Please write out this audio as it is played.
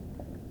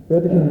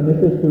Rydych chi'n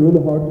mynd i'r sŵl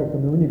y hort ac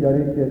yn nhw'n i gael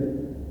eich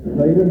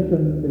Leidyn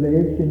sy'n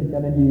leid sy'n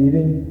gan y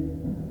dîring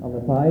am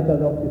y ffaith a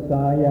ddod i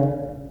saia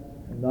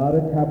yn ar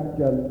y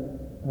capdial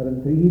ar yn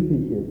tri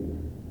ffisig.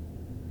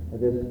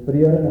 Ac ys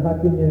briar yn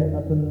hacyn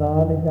at yn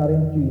na'n eich ar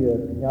ein gyr,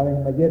 yn iawn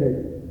magirig,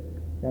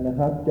 gan y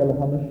capdial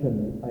hanesyn,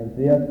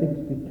 Isaiah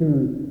 62,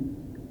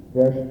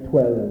 verse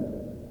 12.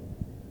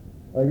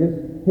 Ac ys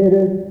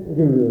hyrydd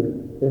rwyr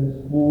yn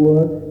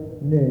sword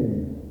nyn,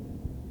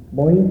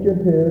 moyn yw'r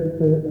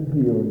hyrth yn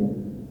hiwrna,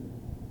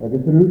 ac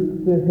ys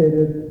rwth y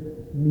hyrydd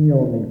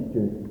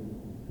mionigdw,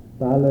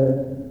 bala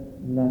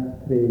na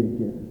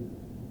treigr.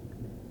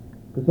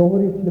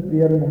 Gysomor eich na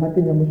briar yn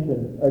hacyn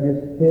hanesyn, ac ys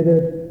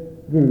hyrydd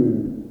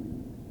rwyr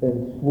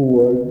yn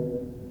sword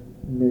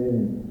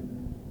nyn.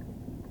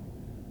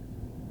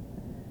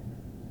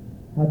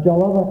 Ha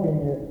jalaf ac yn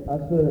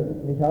as y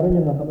nicharin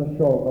yn hanes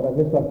sio ar y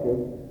fysacw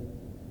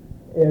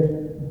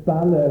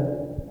bala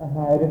a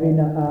hair fi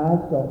na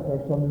asoch ar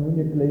son nhw'n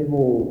y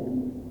glefo.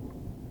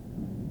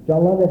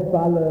 Jalaf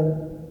bala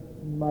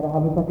mae'r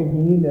hafys ac yn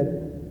hyn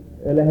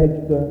y leheg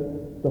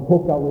dy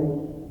hwgawys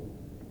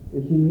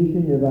y si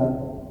eisiau i dda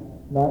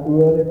na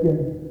yw'r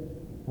ygyn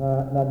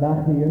na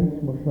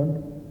nachiant mwysyn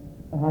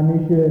han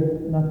eisiau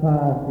na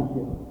ffaith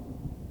eisiau.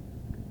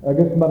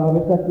 Agos mae'r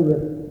hafys ac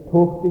yw'r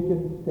tocht eisiau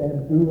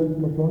sy'n dŵys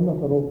mwysyn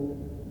ac ar o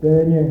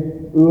dyna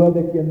yw'r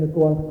ygyn y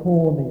gwaith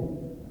coni.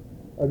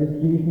 Agos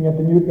si eisiau ni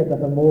at y niwgyd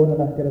ac y môr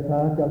yn ac yr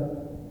atagal.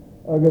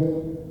 Agos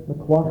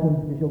mae cwachyn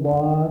eisiau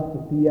war,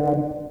 y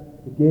diar,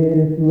 y geir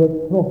yn llwyr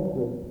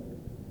trochta.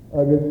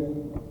 Agos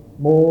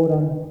môr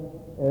an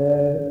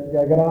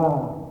gagra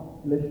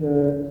leis y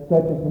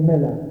stadys y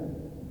mila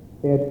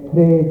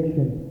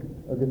trection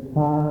agos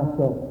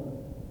ffaso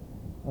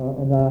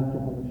yn ach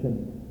yn y sy'n.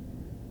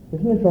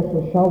 Ys yna sios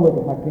o siawad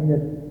y hacyn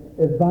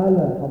y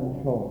fala am y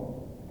sio.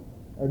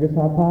 Agos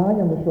ha pai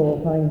am y sio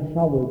pa'n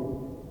siawad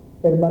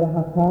mae'r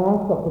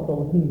hatas ac o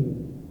hyn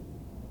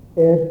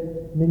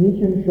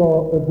mynysyn sio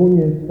y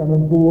bwynys gan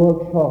yn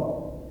bwag sio.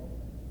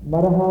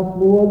 Mae'r has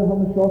lwyd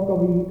am y sio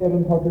gofi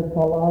yn hodr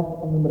talaf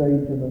am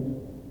ymreid yn ys.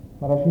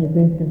 Mae'r asyn i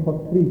ddyn yn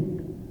chod tris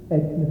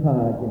et yn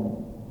hagyn.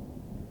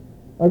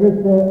 Agos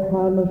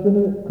han ys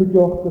yna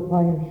cwdioch y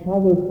pa'n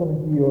siawad o'n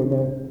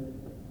hiwrna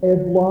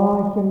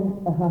blach yn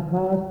y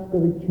has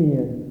gofi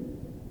tîn.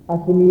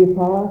 As yn i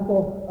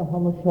ffasoch y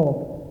ham y sio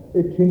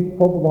y tînt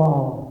pob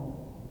law.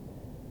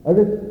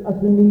 Agos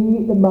as yn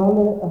ni y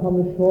mala y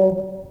ham y sio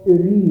y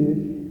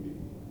rysg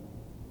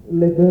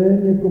le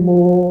dyn y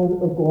gymor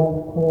y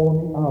gwaith con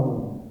i awn.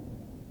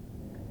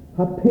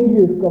 Ha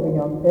peilydd gofyn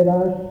am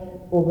as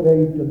o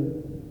freidyn.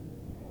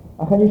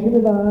 A chan eisiau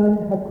y ddain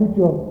ha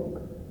cwdioch.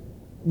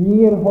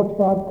 Ni'r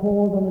hodfad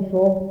con am y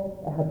sio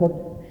a ha dod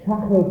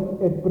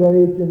siachod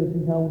breidyn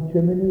sy'n hawn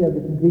chymini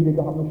agos yn gwylig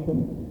o ham y sio.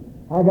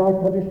 Hag ar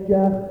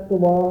codysdiach dy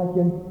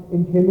wagen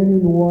yn chymini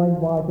nwain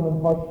wagen yn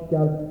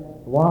hosgal.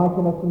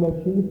 Wagen at yma'r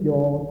sy'n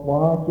bios,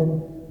 wagen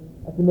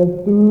at yma'r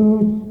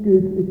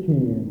ddwsgyd y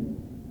tîn.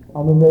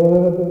 Am y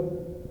nyrfyd,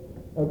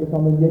 agos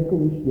am y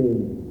iegol i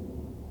sieir.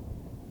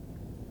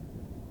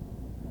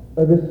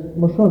 Agos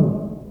mae sy'n,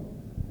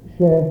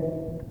 se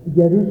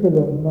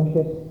Jerusalem na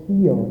se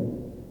Sion,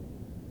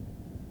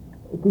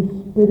 agos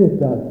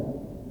spiritad,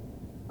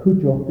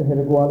 cwdioch dy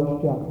her y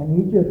gwalysdiach, a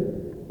nid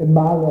y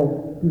malad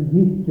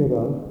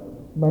gwyddichtyral,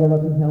 mae'r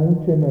efo yn hawn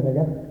tymyn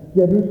agos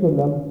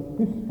Jerusalem,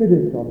 agos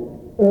spiritad,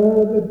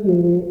 y ge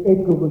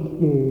egol y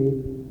sieir,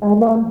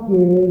 aman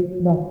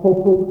ge na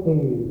phobl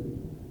hei.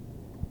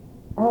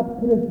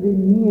 Apres fi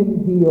ni yn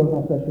hiol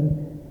na sesyn,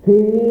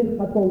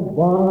 pech at o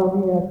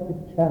wani at y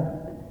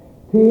chach,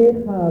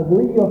 pech a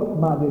ddwyioch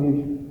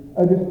maderish,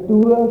 agos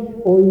dwys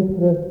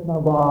oedres na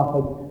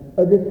fachad,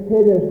 agos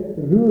heres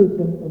rwys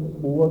yn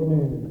slwag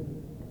nyn.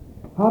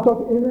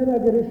 Hatok imen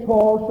ag yr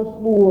siors y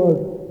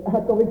slwag,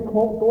 hatok i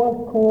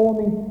gwaith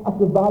coni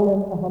at y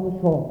falen a ham y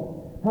sio.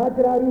 Hag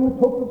ar yw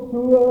tok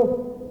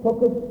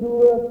y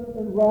sŵr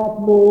yn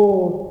rad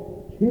môr,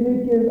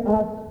 chiligir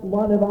at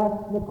lan y fas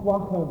na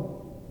cwachan.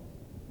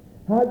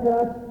 Hag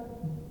at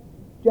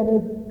gen y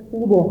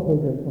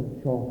wbochyd yn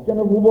sio,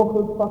 gen y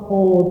wbochyd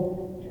bachod,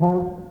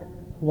 chach,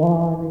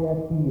 slani a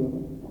hir.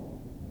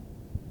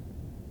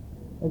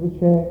 Ydw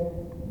se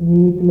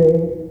ni gle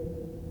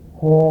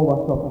hol a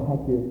soch a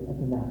hagyr at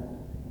y nas.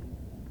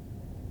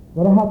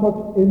 Mae'r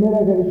hatot unir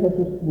ag yr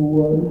eisiau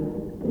slwyd,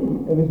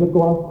 ydw y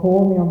gwaith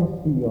coni am y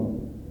Sion.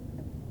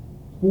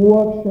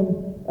 Slwyd sy'n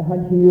y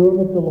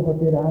hanhir y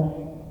dylwch i'r as,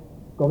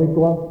 gof i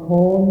gwaith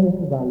coni at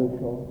y ddal y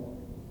sio.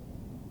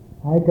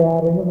 Hai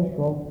garing am y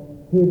sio,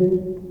 hyrydd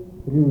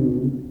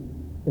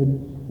rwyd yn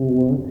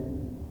slwyd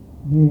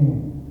nyn.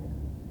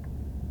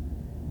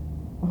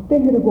 Ach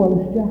dyn yr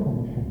gwalysdiach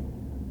am y sio.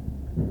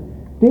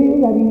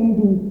 Dyn ar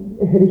i'n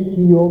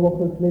hyrisiol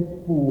o'ch ys le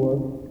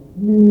slwyd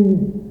nyn.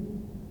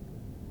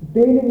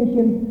 Dyn yn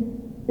eisiau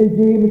y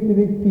dyn sydd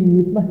ei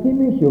ffydd, mae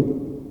hyn eisiau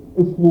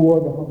y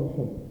slwyd a ham y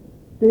sio.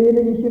 Dyn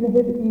yn eisiau y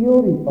hyd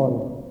i'r i on.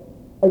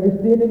 Agos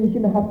dyn yn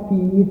eisiau y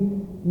haffydd,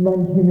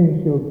 mae'n hyn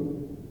eisiau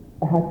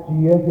a ha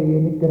dia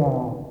hen y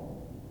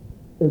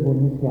graf y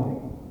fwnnus iau.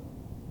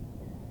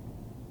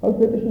 Als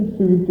beth ys yn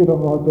sŵd i'r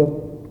ohodd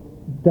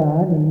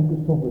dan i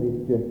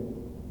gysofryd.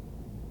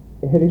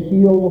 Her y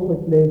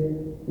hiolwch le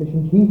leis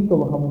yn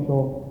hytholwch am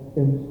sio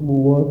yn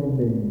slwag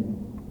nyn.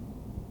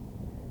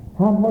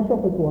 Han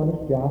hosioch y gwan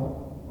ysdiach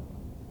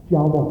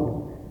diawach.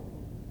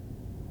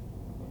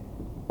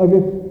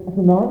 Agus as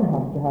yn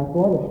anhast ha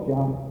gwan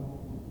ysdiach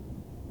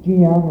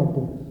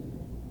dianodus.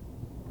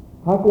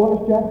 Ha gwan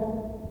ysdiach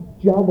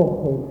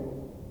diawach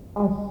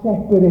a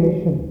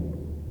separation.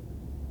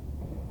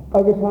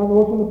 Agus han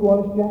hosioch y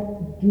gwan ysdiach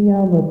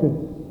dianodus.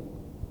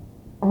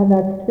 An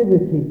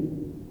activity.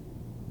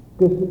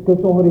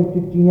 Gysofryd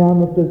y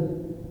dianodus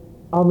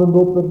an yn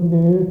ober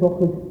nid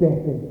o'ch ych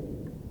bethau.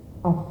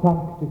 A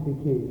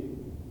sanctification.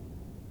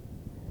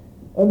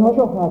 Yn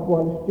hosioch ha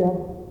gwan ysdiach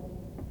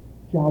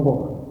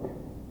diawach.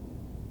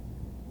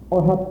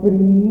 O'r ha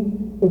bri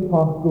y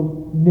ffogl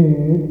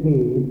nid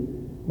hedd,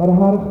 mae'r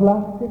har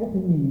chlachtig as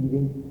y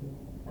nirin,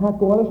 ha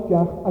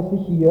gwalysdiach as y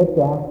hir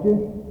dachti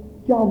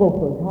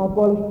dialwchyd, ha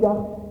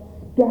gwalysdiach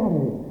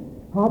sgarig,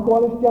 ha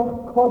gwalysdiach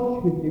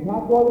coshydig, ha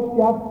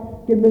gwalysdiach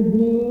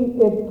gymydni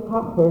i'r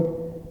tachyd,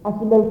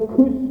 as y mel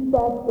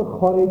cwsbad y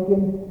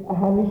chorigyn, a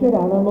hanis yr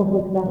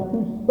anamochlwg na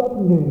chwsbad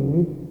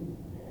nid,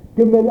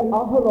 gymyd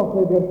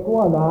ahyrochyd i'r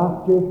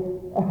gwalachtig,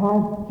 a ha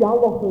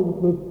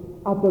dialwchyd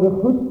at yr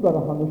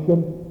chwsbad a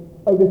hanisyn,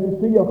 agus y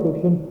syiochyd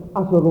sy'n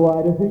as y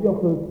roer y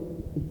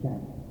syiochyd i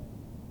gan.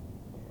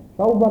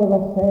 Sawl bar efo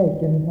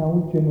seg yn cael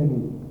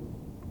Germany.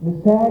 Na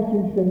seg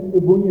sy'n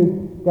y fwynydd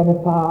gan y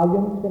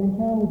ffalion gan y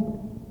cael.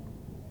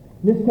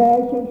 Na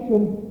seg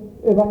sy'n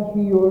y fan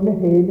hiwr na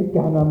hen y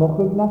gan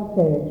amochyd na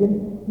seg yn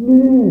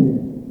nyn.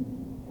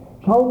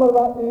 Sawl bar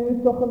efo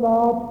ydoch yn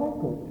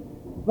adhegod.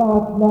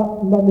 Fad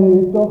na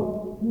nydoch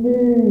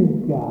nyn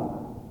gan.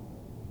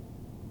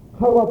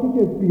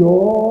 Charwadig y bio,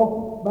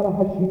 mae'r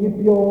hasyn y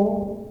bio.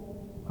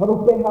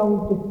 Harwch be hawn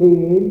dy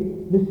hen,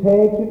 nes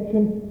hegyn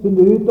sy'n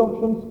nydoch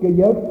sy'n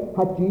sgeiog,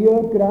 ha dia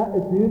gra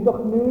ys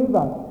nydoch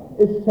nyfan,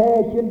 ys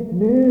hegyn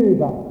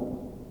nyfan.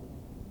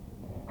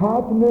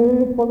 Had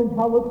nyf o'n yn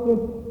halwch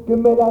sy'n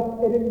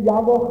gymelat yn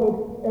iawch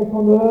ys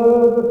o'n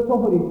yfyr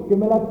sohrig,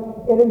 gymelat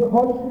yn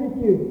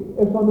chorsridir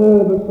ys o'n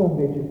yfyr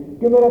sohrig,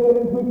 gymelat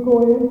yn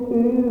hwydgoen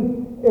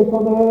tyf ys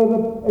o'n yfyr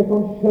ys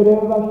o'n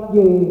syrfas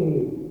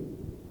ie.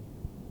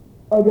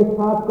 Agus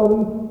had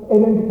gofyn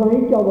yn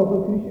chwaith iawch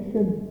y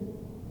Christian.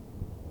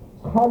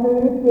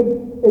 Chanwyr yn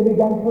ei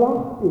gan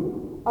chlachdu,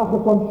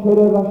 achos o'n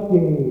siarad as ge,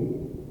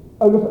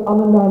 agos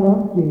an yn anam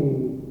ge,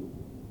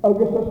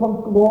 agos as o'n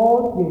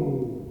glod ge.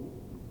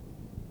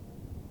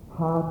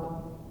 Had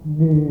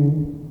nyn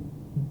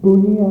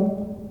bwniad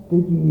dy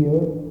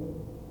gyr,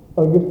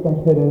 agos da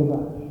siarad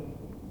as.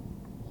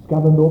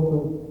 Sgaf yn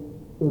offer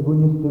y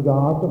bwniad dy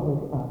gard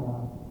o'ch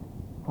anam.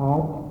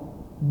 Had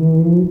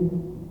nyn,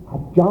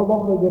 had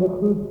jalwch ag ar y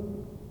chwyd,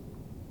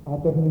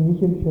 ad ar nyn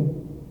sy'n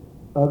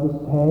agos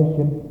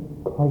hesyn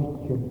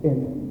coetio'n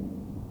yn.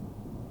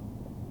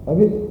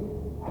 Agus,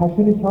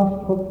 hasyn y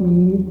chast o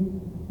ffyr,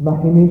 mae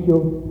hyn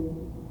eisiau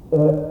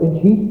yn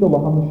hythdol o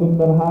ham sy'n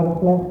yr har y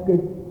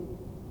chlechgyd,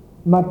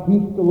 mae'r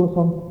hythdol o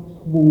son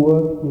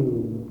slwag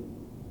dyn.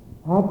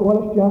 Ha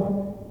gwalysdiach,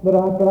 na'r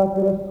agrak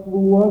yr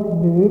slwag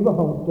nef o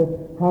hwnte,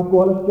 ha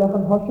gwalysdiach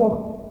yn hosioch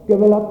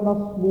gyfelat na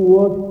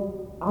slwag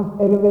as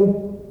fel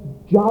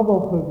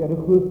jafoch ag ar y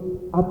chwyd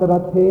at yr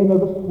athen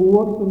ag y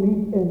slwag sy'n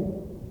nid yn.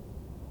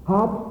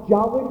 Had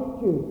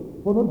jalwch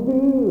van een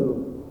deur.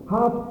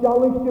 Had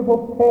jalwch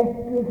van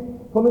pechtig,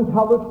 van een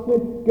jalwch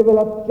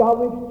gyfelad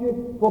jalwch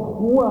van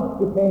chwach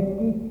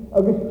gepechtig,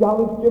 agus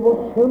jalwch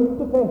van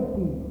symte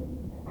pechtig.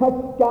 Had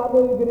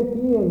sgadw gyda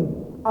ffyn,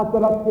 at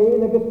yr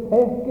athen agus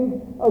pechtig,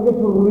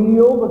 agus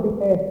riol agus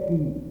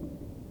pechtig.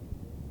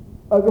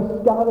 Agus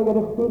sgadw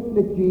gyda chwt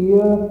le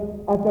gyr,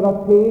 at yr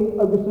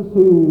athen agus y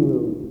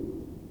sŵl.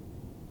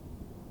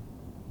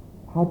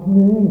 Had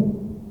nyn.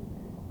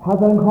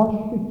 Had yn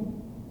hospit.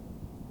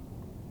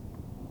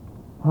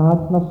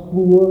 Had na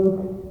slwag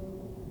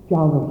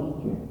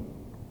jalwch.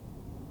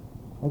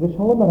 Agus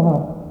holym ar ha,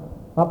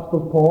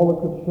 Apostol Paul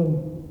ac sy'n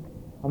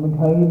am yn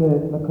cael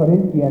na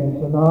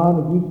Corinthians yn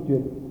an y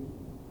gwythwyr,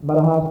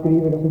 mae'r ha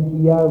sgrif ag yn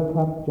diaw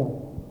captio.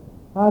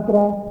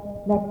 Adra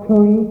na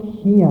cwyd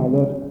hial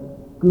yr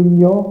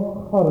gwynio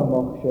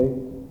chormoch se,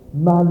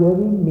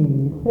 maler i mi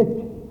ffit.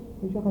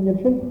 Eisiau chanel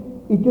sy'n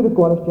idyr y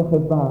gwalysdiach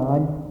y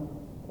fan,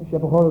 eisiau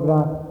bych o'r gra,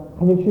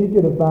 chanel sy'n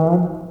idyr y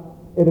fan,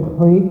 yr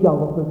chwyd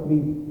jalwch y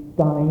grif,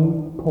 dau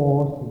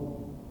posi.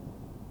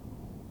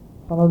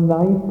 Fan o'n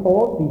dau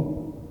posi,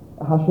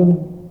 a hasyn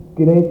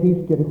gyda'i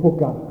gyda'i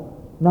hwgan.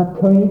 Na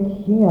cwyd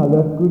hial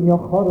yr gwynio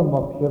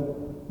chormoch se,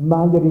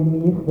 maler i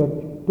mi ffit.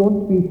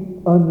 Don't be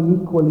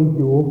unequally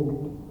yoked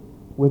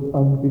with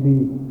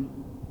unbelievers.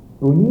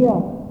 Rwynia,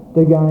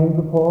 dy gael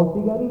y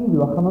posi gar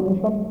unrhyw, ac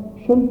yn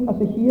sy'n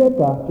as y hir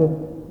dach,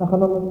 ac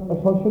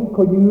yn sy'n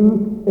coiw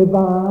y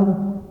fan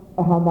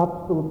a han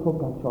apstol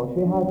hwgan sio.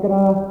 Se ha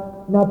gra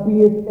na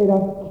bydd yr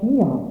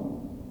arciaf,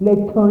 le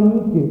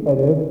coedi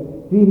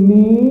fi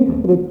mich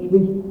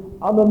rydych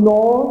an y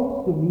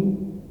nos y fi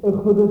y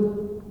chwydys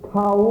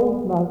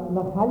cawl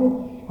na halys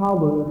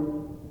sialwr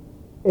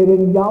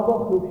yn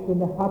iawach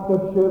sy'n y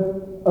hadr sy'n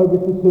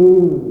agos y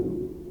sŵr.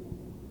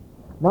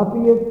 Na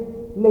bydd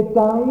le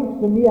daif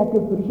sy'n mi ag y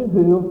ffris yn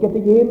hwyl, gyda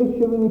iemis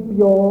sy'n yn ei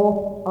bio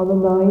an y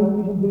nain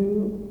ffris yn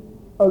hwyl,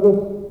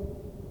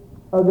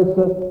 agos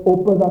y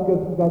opad ag y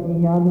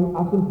gadian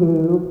as yn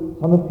hwyl,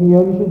 san y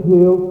fion is yn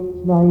hwyl,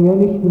 na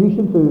ion is ffris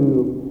yn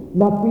hwyl.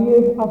 Na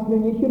bydd as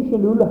nhw'n eisiau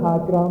sy'n hwyl y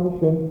hagram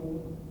sy'n,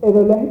 y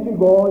lehyd i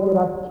god yr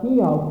ac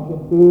cial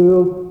sy'n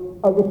hwyl,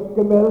 agos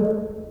gymel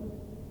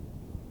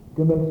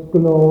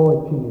sglo y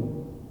tîn.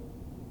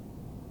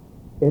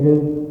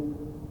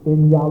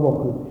 Yn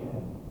iawach sy'n.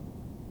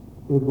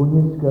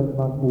 Bwynysgyrd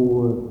ma'n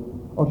bwyd.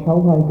 O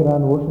siawn hain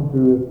gran oes yn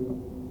hwyl.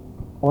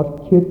 O'r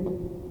cyd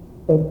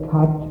y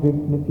cadrif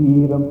na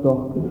ffyr am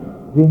doch.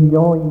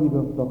 Rynio i'r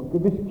am doch.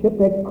 Gys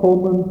cyd e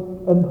comen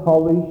yn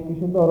holis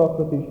gys yn dorach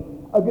ydych.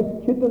 Agus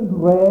cyd yn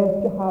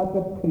rhaid y had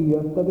yr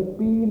criad ar y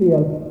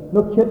biliad. No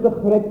cyd y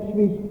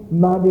chretfys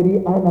ma'n i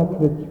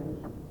anacryt.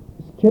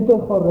 Cyd y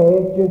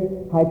chorreid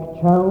haig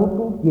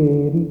chawbl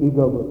geri i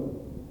gyfer.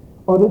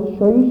 O'r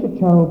seis y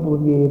chawbl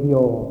geri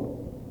o.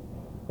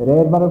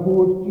 Ma'r y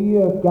hwrs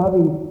dia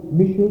gafi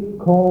mysio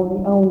con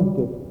i awd.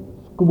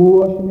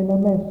 Sglwys yn un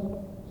amesg.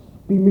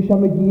 Sbi mysio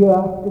am y gia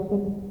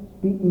acasyn.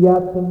 Sbi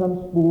iad yn am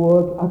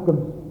sbwag acam.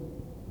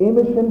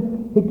 Emysyn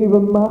hygif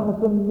y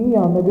machas yn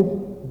mian agos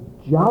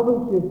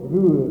jawyd y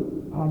ddrwyr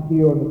pan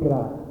diwr y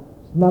gra.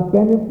 Sna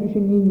bennych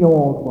mysio ni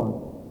niog wan.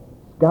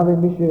 Sgafi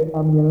mysio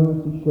am iawn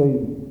si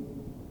sioi.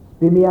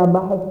 Sbi mi am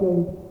machas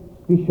gei.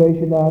 Sbi sioi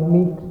sy'n ar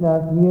mix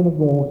na'r nian y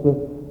gos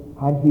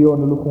pan diwr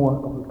y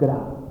lwchwach o'r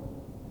gra.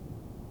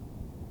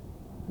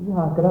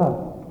 Ja, graag.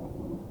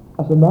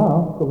 Als een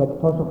naam, kom ik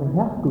toch nog een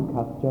herkoek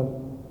had,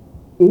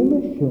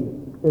 emisje,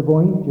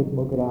 wointje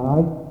mo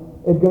graag,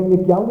 gan je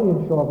gauw in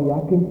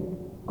Sjoviaken,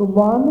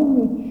 gewoon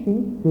niet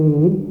zien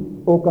veel,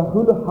 ook een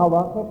goede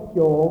hawak het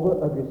jove,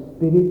 een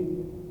spirit,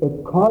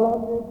 het kallen,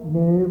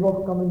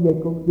 neuvig kan een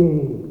jekkel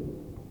geven.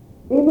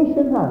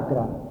 Emisje ha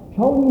graag.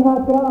 Schau niet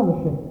ha graag,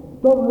 emisje.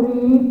 Toch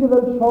rieke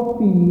wel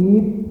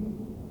Sjofie,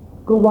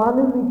 gewoon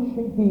niet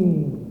zien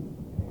veel.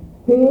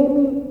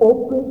 Themi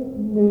opes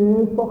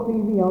neufach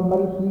i fi am mar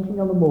i sy'n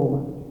am y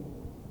moment.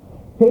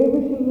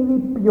 Themi sy'n i fi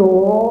bio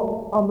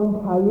am yn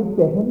cael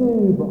behe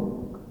neufach.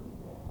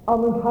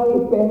 Am yn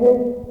cael behe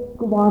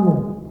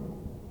gwanan.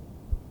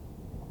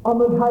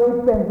 Am yn cael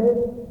behe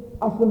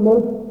as y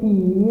myr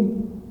ffyr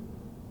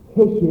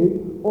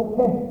hechyd o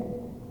hech.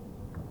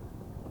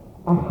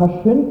 A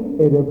chasyn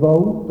y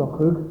fawn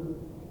dochwch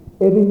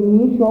y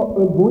ni sio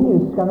y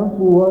fwynys gan y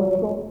flwad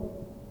sio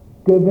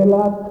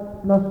gyfelad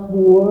na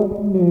sword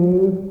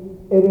nu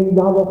yn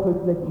iawach y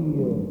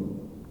glir,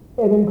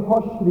 yn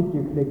coslig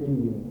y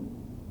glir.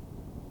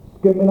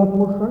 Sgymyn at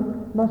mwysyn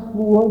na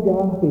sword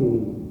a he,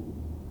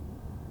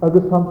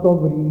 agos am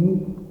dofri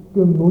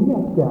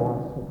gymwyniad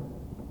gas,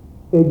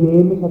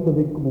 iemis at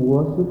y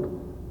glwysig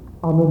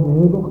am y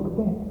nefoch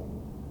gbeth.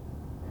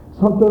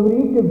 Sam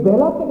dofri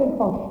gyfelad yn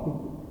coslig,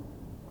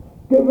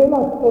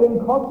 gyfelad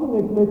yn coslig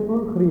y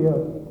glifwch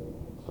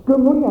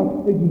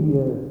sgymwyniad y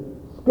glir,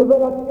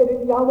 sgyfelad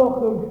yn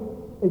iawach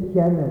y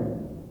kennen.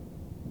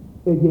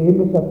 Y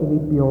iemis at y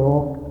bio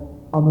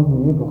am y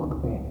nefoch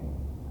gbeth.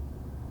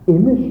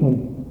 Immers sy'n,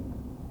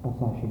 as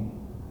a sy'n,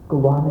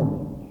 gwanan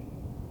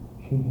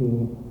sy'n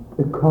hyn,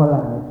 y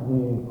colan at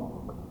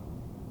nefoch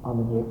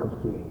am y nefoch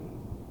gbeth.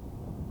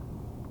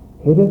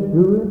 Hyd y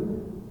ddwyd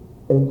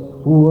yn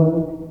swag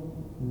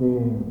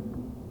nef.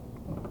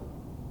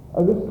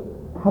 Agus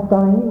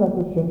hadain at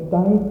y sy'n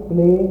dain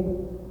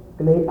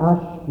gle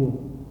asgyn.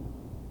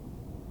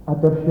 A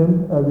dyr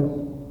sy'n agus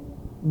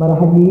mae'r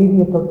hanyn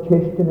i ato'r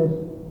testynys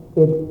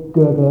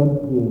gyrym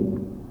gyn.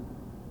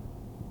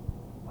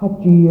 Ha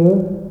dia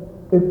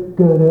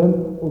gyrym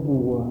o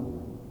bwa.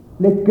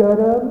 Le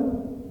gyrym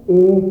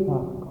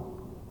ffag.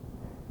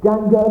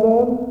 Gan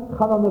gyrym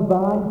chan o'n y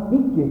fain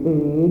higi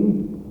hyn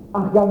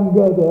ac gan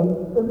gyrym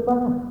y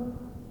mach.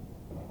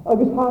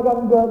 Agus ha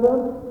gan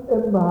gyrym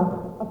y mach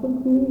at yn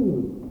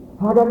ffyr.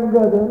 Ha gan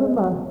gyrym y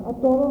mach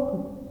at dorch.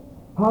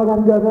 Ha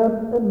gan gyrym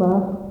y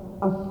mach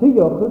a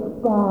sioch y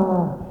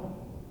bach.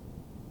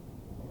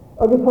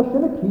 Agus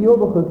hasyn y cio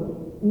fwchyd,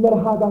 nyr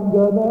hagan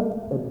gynnar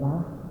y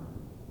mach.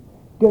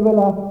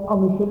 Gyfelad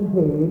am ysyn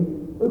hyn,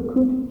 y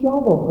cwyd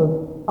jafwchyd,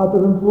 a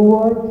dyr yn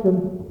flwyd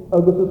sy'n,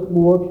 agus y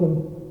slwyd sy'n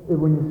y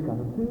wynis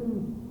gan y ffyr.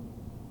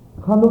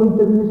 Chanol yn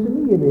dyrnys yn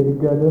mi yn y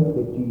gynnar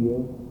y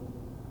dia,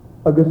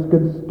 agus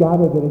gyn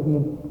sgarad yr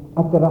hyn,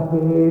 a dyr a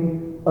hyn,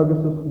 agus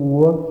y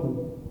slwyd sy'n,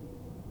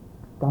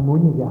 gan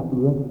mwyn i dda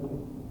yw'n.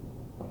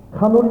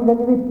 Chanol yn gan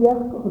i fi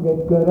biach o'ch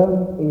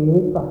gyrram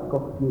bach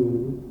o'ch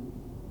gyr.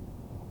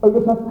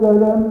 Agus at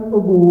gyrram y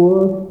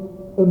gwrs,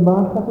 y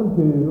mach at y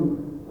hwyl,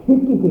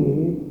 hig I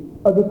hyd,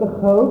 agus y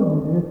chawl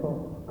nyn y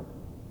ffog.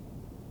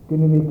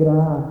 Gyn I mi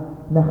gra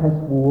na chas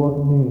swog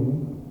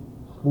nyn,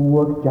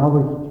 swog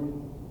jawyd.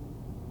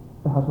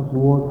 Y has y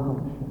swog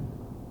hamsyn.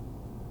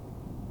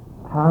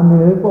 Ha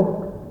nyn ffog,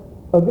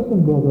 agus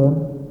yn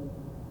gyrram,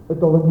 y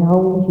dol yn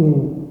iawn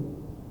hyn.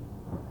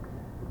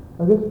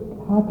 Agus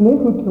ha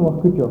glef hwt nhw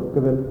o'ch cwtioch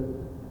gyfer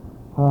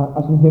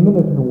as yn hymyn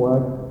y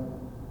nŵag,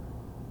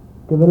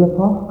 gyfel y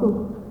ffachgol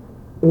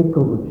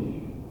eglwys.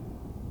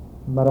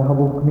 Mae'r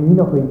hafwch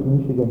cmyn o'ch ei gyn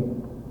sy'n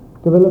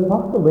gyfel y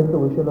ffachgol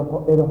eglwys yr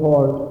y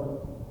hord,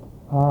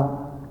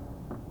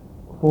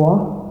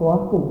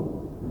 ffachgol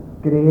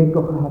greg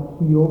o'ch a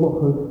hiol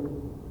o'ch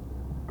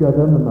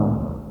gydym yma.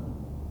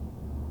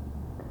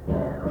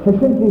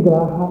 Sesiwn drwy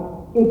gra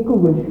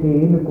eglwys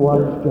hen y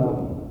gwalstia.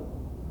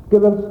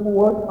 Gyfer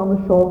slwag am y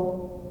sio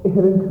eich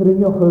yn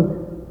crynioch y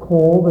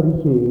cof ar ei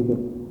chyd.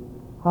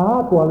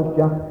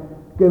 Gwalstia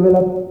gyfer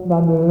na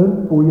nyn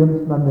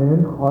bwynt na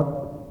nyn chort,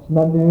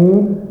 na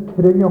nyn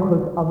crynioch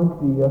am y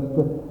criast.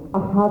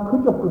 A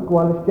cwydioch y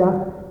gwalstia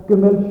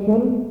gyfer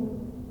sy'n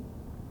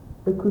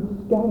y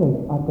cwtsgarau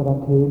ar gyfer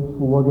teim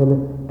slwag ele.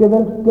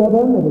 Gyfer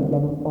gyrym yr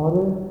gan y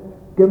ffordd,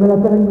 gyfer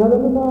adar yn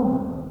gyrym yma.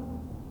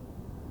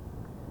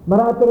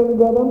 Mae'r adar yn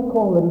gyrym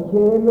col ar ei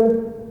chyd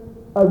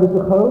agos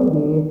y chawn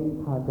di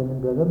adar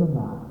yn gyrym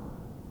yma.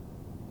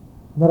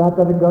 Mae'r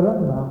adar yn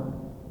gyrym yma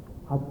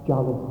a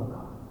jalwch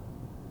yma.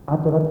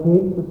 Adar a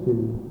teim sy'n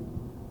sy'n.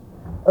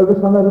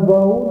 Agos am yr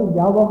fawn yn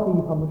iawach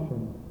i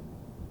hamysyn.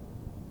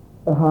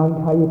 Y ha'n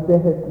cael ei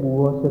beth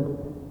glwys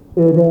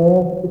yr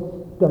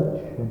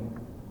ystyrtsyn.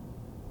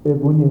 Y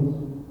fwynys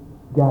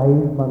gael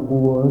ma'n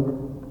bwag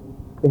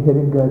y hyn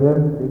yn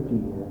gyrym y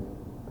dyr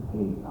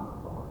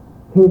byddeifach.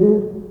 Hydyr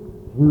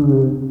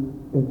rhywun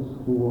yn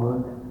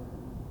slwag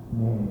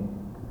ne.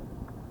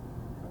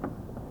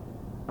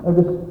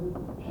 Agos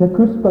se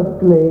cwsbad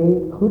gle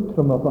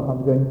chwtrwm o'ch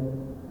am gyn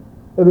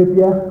y fi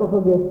biach o'ch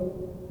o beth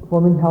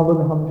fôn yn halw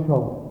y ham sio.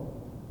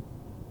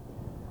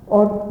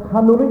 O'r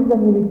chanwrin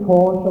gan i'n ei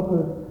tos o'ch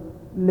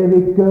le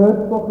fi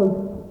gyrdd o'ch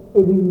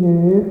i fi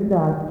nef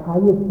na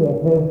cael y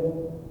behe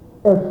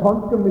son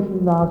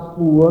gymysyn na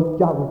slwag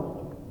jalwch.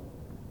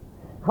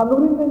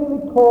 Chanwrin gan i'n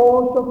ei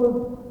tos o'ch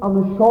am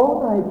y sio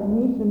na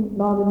nis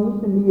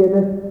yn ni'n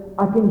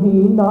ac yn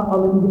hun na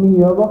am yn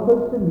gyniof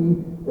o'ch sy'n mi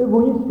y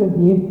fwynys gan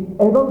hun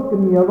efo'n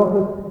gyniof o'ch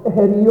y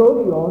heriol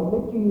i o'n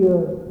y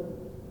gyr.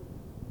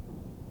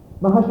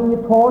 Mae hasyn ni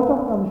tos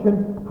o'ch am sy'n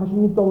hasyn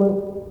ni dole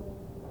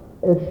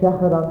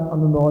siachar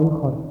an yn oen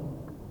chor.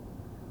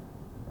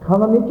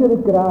 Chan am nid yw'r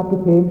graag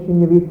y teim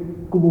sy'n fi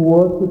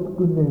glwyd y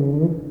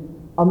gwneud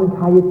am yn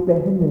cael y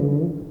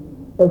behennu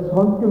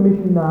son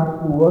gymysyn na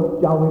slwag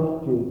jawys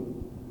di.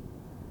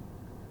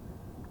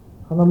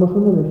 Chan am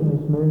ysyn yr ysyn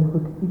ysmyn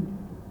o'ch gyd.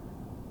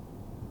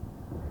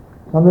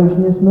 Chan am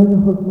ysyn ysmyn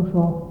o'ch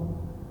mwysio.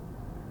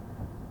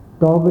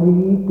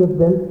 Dofri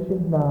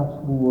gyfelsyn na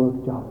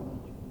slwag jawys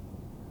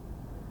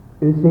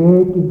di. Ys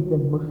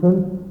yn mwysyn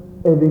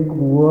fi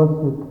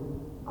glwyd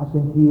as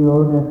yn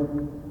hir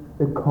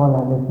y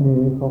colaneth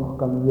nef o'ch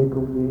gan i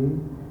egwyddi.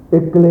 Y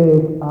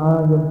gled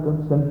a'n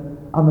gynsen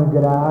am y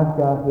graag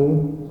a hyn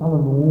sam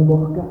yn nhw'n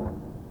o'ch ga.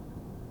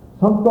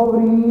 Sam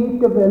dofri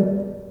gyfel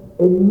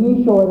ni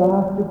sio'r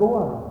at y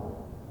goa.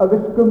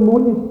 Agos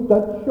gymwn i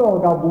stydsio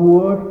ga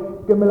fwr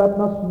gymel at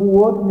na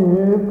slwag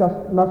nef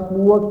na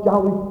slwag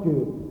jawys dy.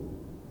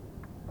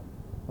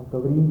 Sam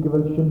dofri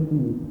gyfel sy'n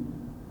ffyd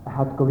a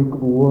had gofi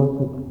glwyd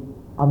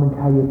am yn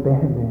cael y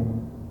behenau.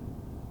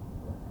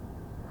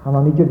 Chan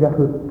o'n i gyrgach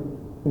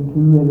yn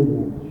hwyl y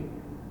leis.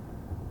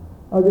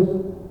 Agos,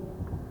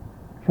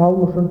 siawl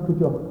mos yn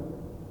cwydioch,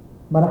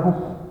 mae'n achas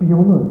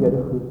sbionol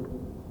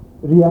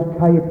gyrgach riar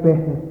cael y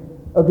behe,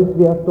 agos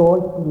fi ar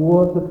doedd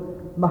glwyd,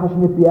 mae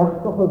hasyn y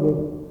biachdoch o fi,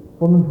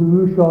 fod yn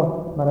hwyl sio,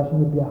 mae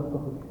hasyn y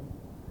biachdoch o fi.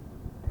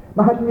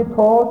 Mae hasyn y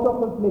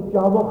todoch o le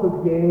jafoch o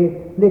ge,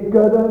 le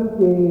gyrym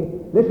ge,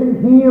 le sy'n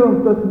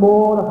hyn dys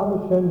môr a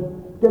hamysyn,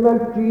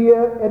 dyma'r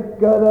dia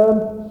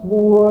gyrym,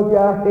 slwag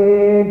a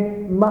hen,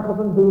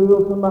 machas yn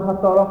hwyl sy'n machas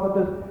dorach at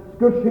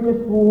sgwrsyn y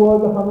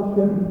slwag a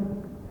hamysyn.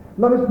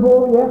 Mae'n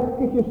ysmôl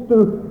iechgych ystw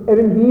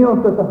yn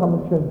hyn dys a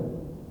hamysyn.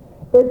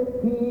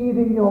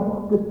 Ffyr i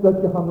nioch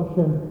gysdyd a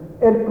hamysyn.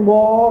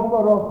 Glor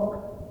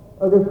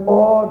farach agos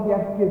o'r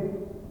iechgych.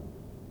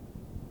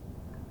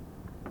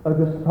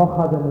 Agos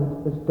sochad yn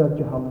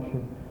ystyd a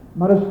hamysyn.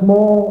 Mae'n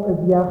ysmôl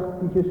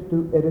iechgych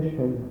ystw y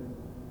sy'n.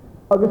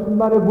 Agos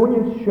mae'r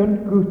fwynys sy'n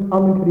gwrt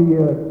am y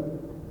gryr.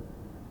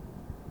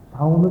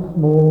 Sawn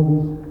ysmôl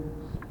ys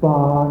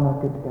sbarn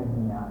ac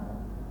ydganiad.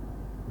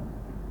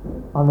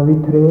 Anna fi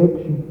treg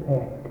sy'n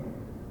pec.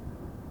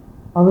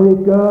 Anna fi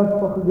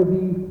gyrff o'ch y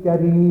gyfif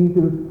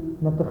garidw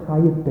na dy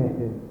chai y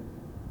behe.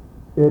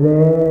 Yr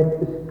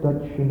ystod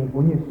sy'n y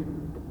fwynys.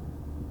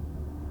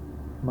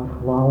 Mae'r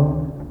chlawn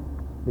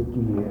y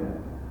gyr.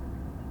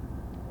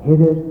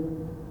 Hyder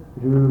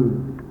rhyw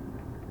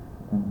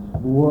yn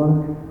slwag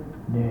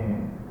ne.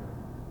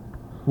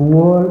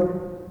 Slwag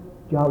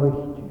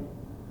jawysdi.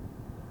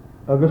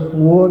 Agos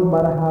slwag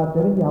mae'r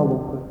hadr yn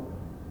iawch.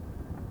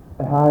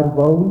 Y ha'r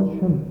fawn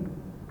sy'n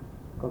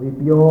gof i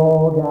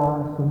biog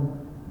asyn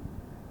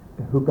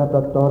y hwgad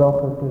a doroch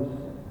ydys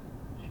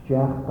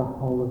stiach da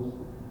holys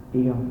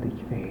eon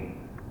dych fe.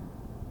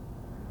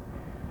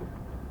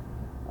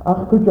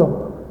 Ach gwydioch,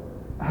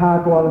 ha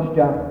gwal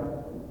stiach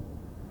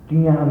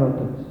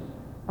dianodys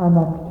an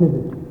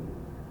activity.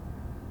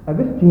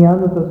 Agos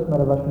dianodys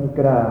mae'r fas ni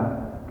gra.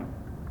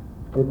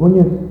 Y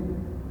fwynys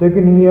dy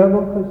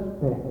gniewch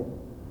ysbeth,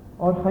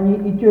 ond chan I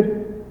idr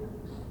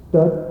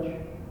styd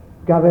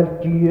gafel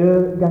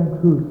dier gan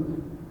cwth,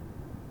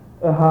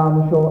 y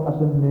ham sio as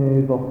y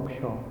nefwch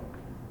sio.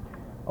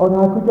 Ond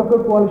ha cwtioch y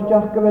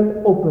gwalstiach gafel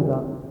opydda,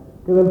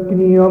 gafel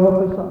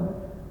gniewch ysan,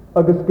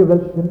 agos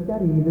gafel synt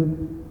ar idw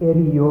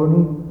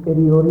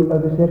eriori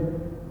agos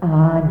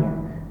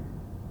aniach,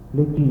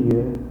 le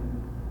dier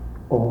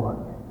on.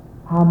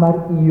 Ha mar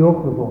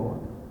iwch y fod,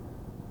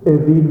 y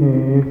fi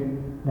nef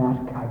na'r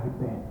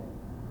caibben.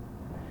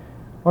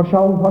 O'r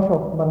siawn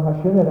hosioch, mae'n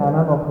hasyn yr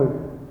anan ochyd,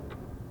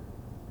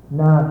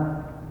 na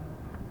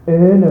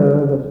yn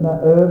ydys, na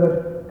yfyr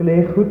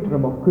glech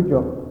chwtrym o'ch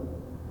cwtioch,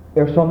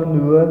 son yn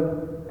nŵr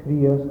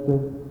Christ y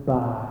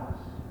bas.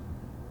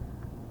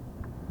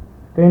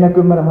 Gwneud na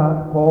gymryd ha,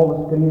 Paul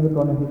ysgrifo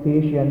gan y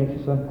Ephesian as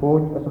y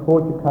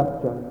chod y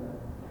captio.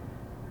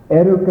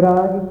 Yw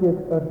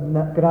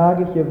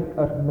gragich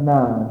yr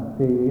mnawn,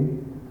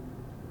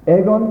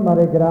 egon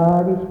mae'r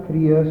gragich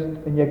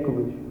Christ yn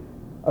eglwys,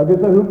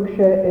 agos y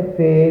hwgsio y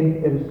ffein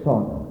yr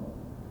son.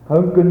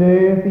 Chawn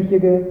gynnydd i chi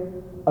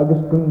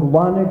agos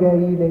gyngwanag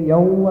i le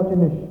iawn at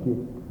yn ysgu,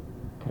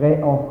 tre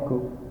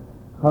ochgw,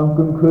 chawn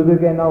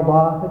gyncwyddig yn a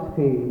wach at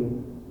ffein,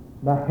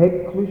 na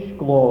heclwys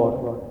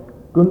glorfa,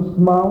 gyn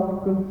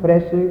smawch, gyn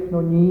fresig,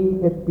 no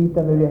ni byd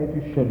am y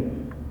lehedwysyn,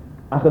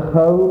 ach y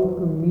chawn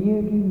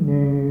gymig I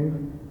nef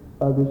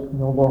agos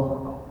no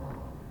loch.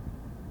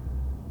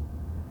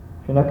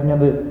 Sy'n ac yn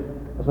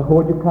as y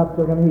chod yw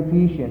captor gan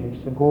Ephesian,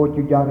 sy'n chod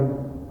yw gari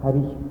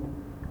harich.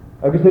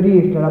 Agos yr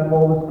eist yna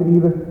Paul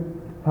ysgrifo,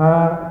 ha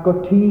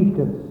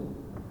gotitis,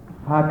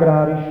 ha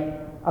grarish,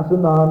 as y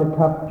man y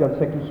captor,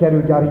 sec I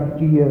cherw gari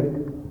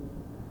diag.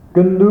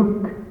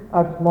 Gynwg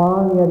ar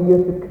flan I ar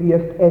eist y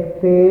Christ,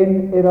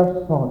 ffein yr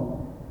ason,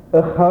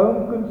 y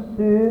chawn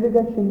gynsyrig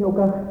a sy'n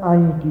ogach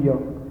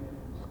aindiog,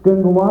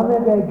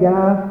 sgyngwanag a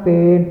gaf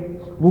ffein,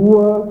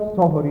 slwag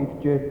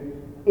sohorigyd,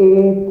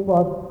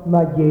 eithwad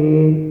ma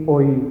ie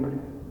oibr.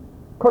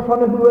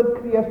 Corson y hwyd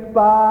Christ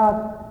bas,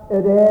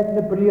 yr edd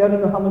na briar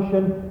yn y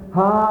hanesyn,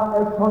 ha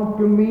son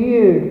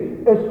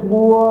gymig,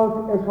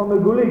 slwag son y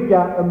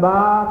gwlyga, y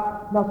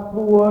mas na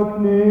slwag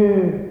nu,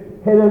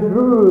 her y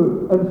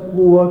drwg yn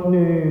slwag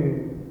nu.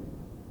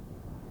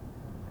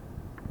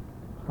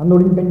 Han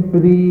o'r un ben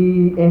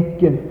bri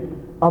egin,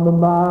 am y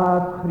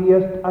mas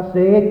Christ as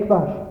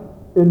eithwas,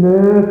 yn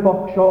y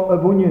ffog sio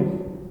y fwynys,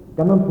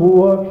 gan yn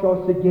ffwag sio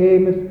sy'n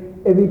James,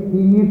 fi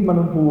hyd ma'n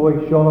yn fwy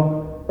sio,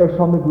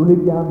 son y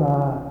gwlyg ia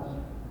mas.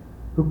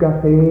 Rw ga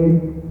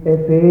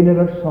ffein yr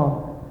son.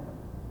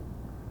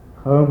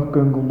 Chym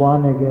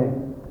gyngwaneg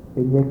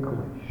yn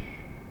eglwys.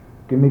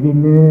 Gymig I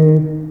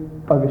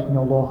nef agos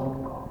nio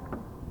loch.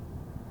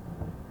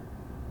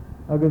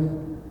 Agos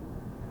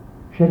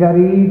siag ar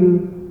idw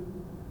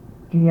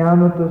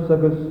dianodus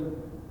agos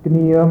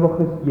gniamwch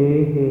ys ie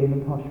hen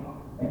yn hosfach.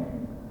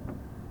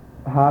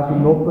 Ha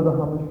sy'n nopad o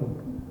hanes fi.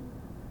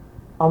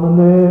 Am y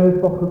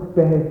nefwch ych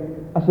beth,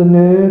 as y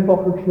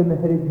nefwch ych sy'n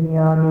hyrig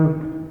nianw,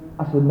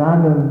 as y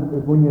nanw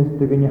y fwynys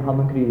dy gynnu ham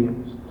yn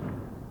Christ.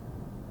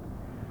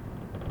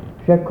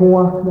 Se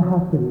cwach na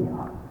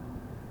hasria,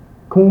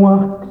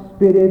 cwach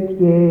spirit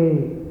ie,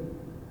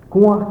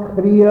 cwach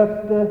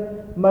Christ,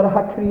 mae'r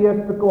ha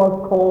Christ y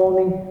gweld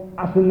coni,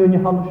 as y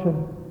nynnu hamsyn.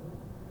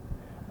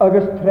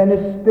 Agos tren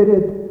y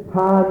spirit,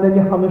 ha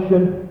nynnu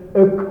hamsyn,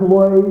 y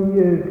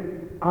cloig,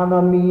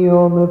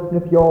 anamion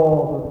y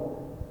fiodd.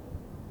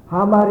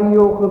 Ha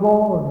Mario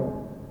geworden.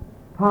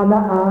 Ha na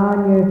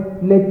anje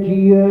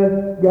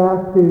legie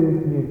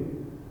gathugni.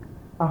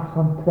 Ach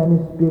san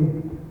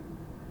trenisbild.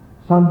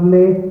 San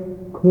le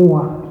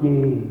kwach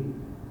je.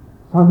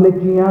 San le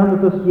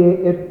gianus je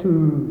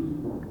ertus.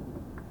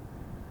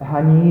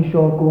 Ha ni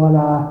sio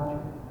gwalat.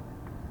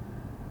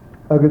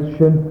 Agus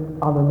sy'n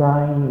an y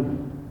naif.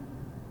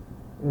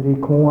 Yr I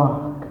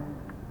kwach.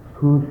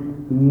 Fwll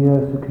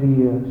ias y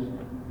Christ.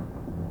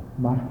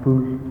 Mar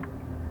fwll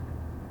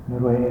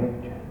nyr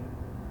wech.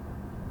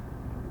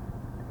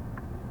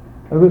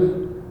 Agus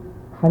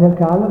chanel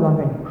cael y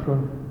lan eichrwn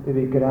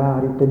fi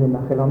graar I dyn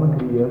yna chael am yn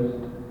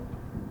Christ,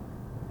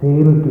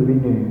 fel dwi fi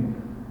nef.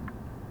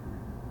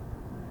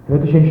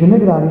 Rydw sy'n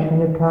y graar I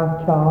chanel cael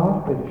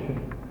car bydd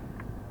sy'n.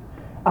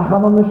 Ach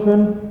am yn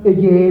sy'n y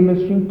iemes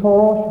sy'n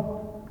tos.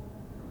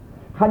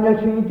 Chanel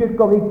sy'n ydych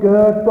gofi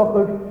gyrd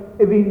bochig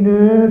fi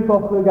nef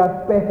bochig ar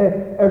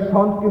beth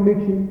sont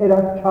gymig sy'n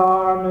ar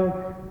charnag.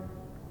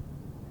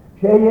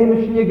 Se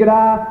iemes sy'n y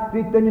graar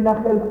fi dyn yna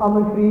chael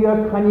am yn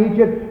Christ,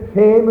 chanel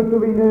Fem ydw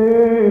fi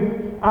nef,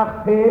 ach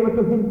fem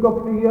ydw hi'n go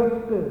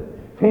Christ.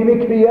 Fem I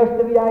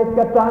Christ fi aeth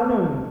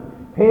gadanw.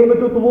 Fem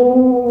ydw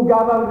dlw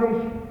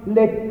gafalrys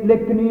le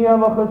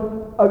gniamachus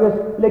agos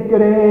le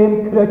grem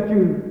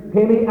crydw.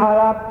 Fem I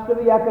arab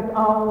fi ac at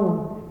awn.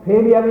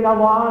 Fem I afyn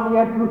awan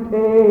I ar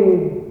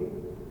glwten.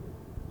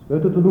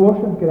 Sbyd ydw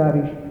dwysyn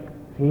graris,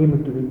 fem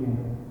ydw fi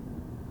nef.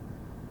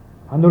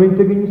 Han o'r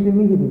inte gynnu sy'n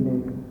mi fi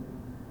nef.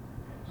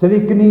 Se fi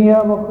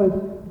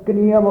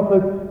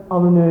gniamachus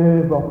an y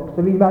nefwch.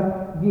 Se fi mae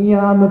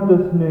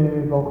gianadus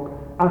nefwch.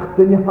 Ach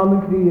dyn I ham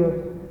yn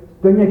Christ.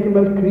 Dyna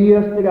gymryd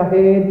Christ ag a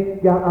hen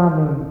ga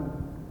anam.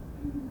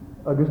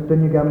 Agus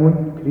dyna ga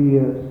mwnt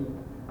Christ.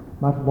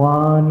 Mae'r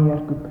wani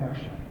ar gw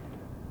person.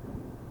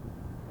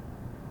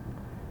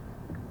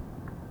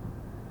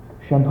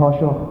 Sian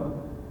hosioch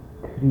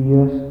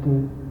Christ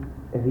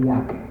y fi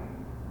ag.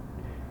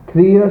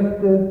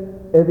 Christ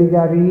y fi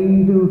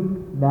garidw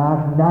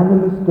na'r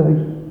nanam ystoi.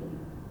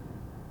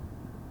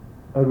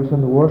 Agus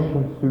yn wars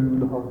yn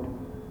sŵl hod.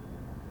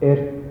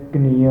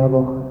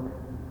 Gniafoch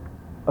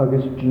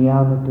agus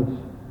gianatus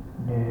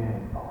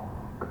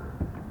nefoch.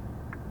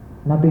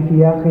 Na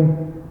befiach in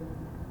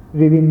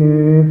rifi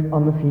neuf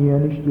an y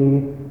fian is je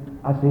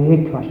as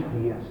eikwas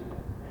Christ.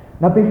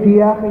 Na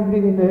befiach in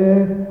rifi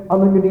neuf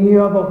an y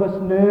gniafoch as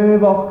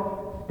nefoch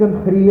gyn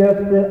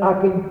Christ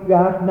ac in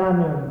gar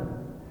nanam.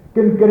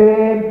 Gyn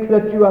grem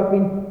clytio ac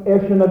in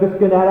ersyn agus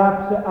gyn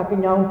arabse ac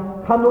in iawn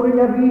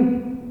canwrin a fi.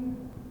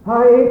 Ha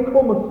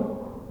cwmys.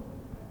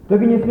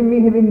 Dygyn ys mi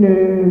hefi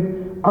neuf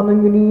an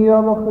yn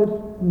gniafoch ys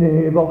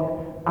nefoch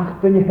ach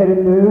dyn ni her y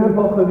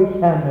nefoch y fi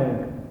llaneg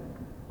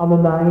an y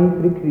naif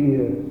ry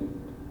Christ.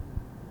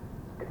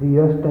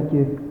 Christ ag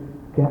yw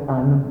ga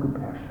anam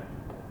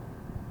gwpersant.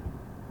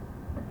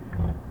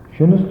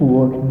 Sy'n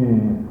ysglwag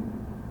neuf.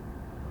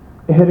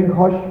 Her yng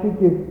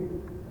nghosfyd yw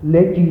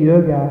ledio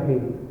ga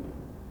hi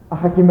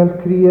ach ag ymel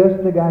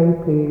Christ ag ai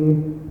pe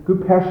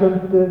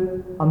gwpersant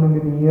an yn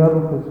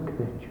gniafoch ys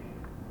crytio.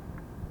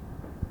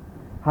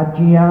 Ha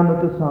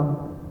gianatus an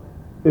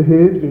y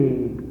hyf ie,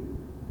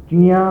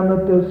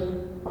 gianatus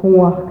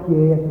cwach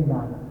ie as y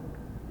nan.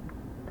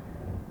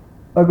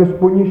 Agus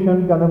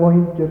bwysyn gan y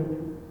fwyntir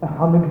y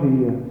han y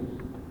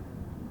Christ.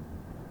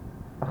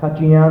 A ha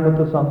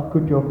gianatus an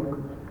cwtioch,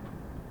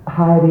 a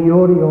ha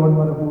eriori o'n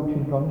mar y fwyd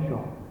sy'n gan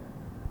sio.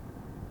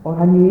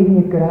 O'r han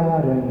i'n y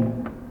gra'r ein,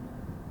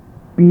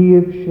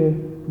 byf sy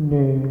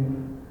nef,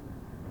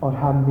 o'r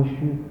han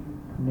misio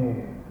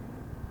nef.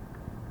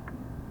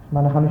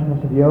 Mae'n hanes na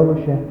syfiol o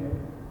se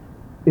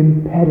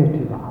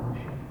imperative am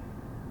se.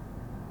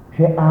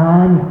 Se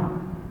anya.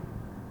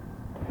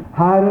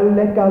 Har y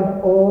legal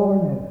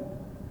orne,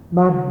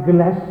 mae'r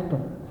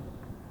gleston.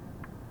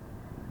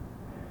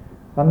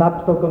 Fan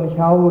abstog o'n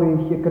llawr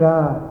eich y gra,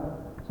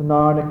 sy'n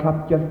arna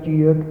capdial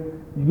diog,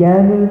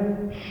 lianel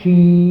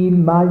si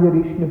mair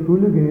eich na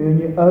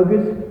hwlygyn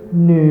agus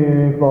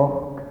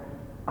nefoch,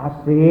 a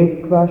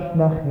seikwas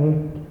na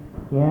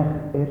chek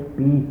iach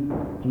bi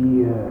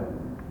diog.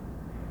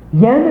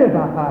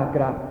 Lianeva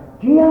hagra,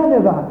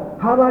 Gianeva,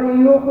 havar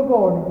I o'ch y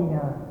gorn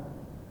gyna.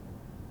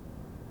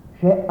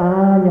 Se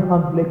an y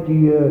handleg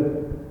diog,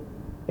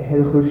 y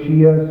helchwr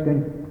sias gyn.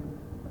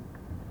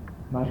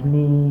 Mar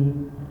ni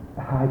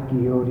a ha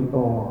diori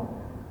o.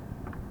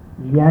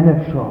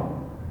 Lianef sio,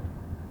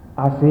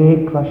 a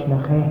seikwas na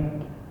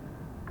chek,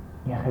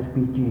 iach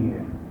bi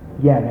diog.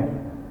 Lianef,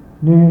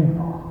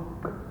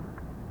 nefoch.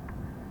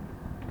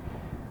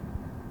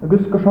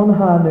 Agus gyson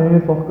ha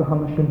nefoch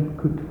gyham sy'n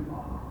cwtf.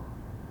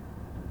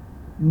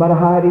 Mae'r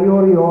hari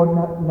o'r ion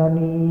na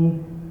ni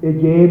y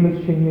James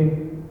sy'n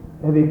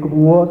efo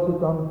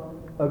glwysyd an,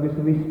 agos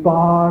efo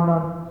sbarn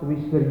an, efo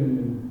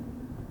sfri.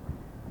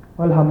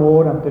 Wel ha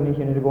môr am dyn ni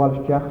chi'n yr gwael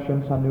stiach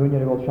sy'n san nhw'n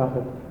yr gwael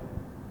siachod.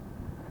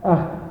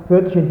 Ach,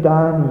 fyd sy'n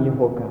dan I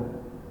hoga.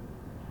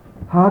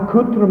 Ha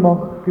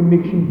cwtrymach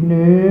gymig sy'n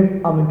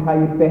nef am yn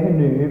cael beth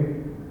nef.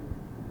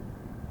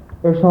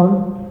 Son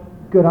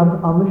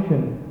gyran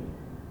amysyn.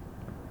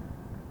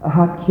 A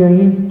ha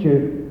ciaintio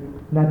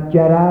na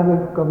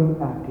jarafod gofyn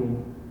agin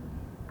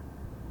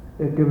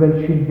y gyfel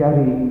sy'n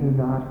gari hwn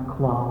ar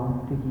clawn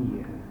dy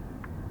hir.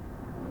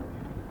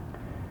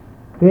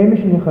 Fe mi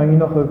sy'n eich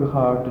ein o'ch ag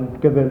hard yn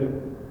gyfel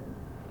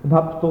yn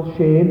hapstol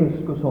siem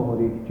ys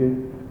gosori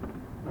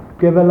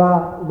gyfel a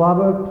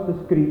lafod sy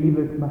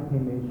sgrifyd ma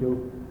hynny yw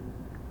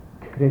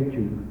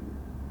credw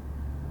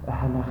a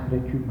hana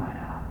credw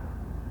mara.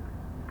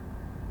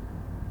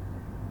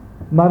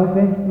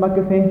 Mae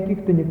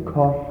gyffentig dyn y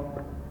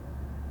corp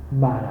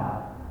mara.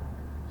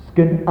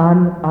 Sgyn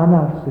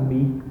anal sy'n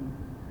mi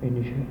yn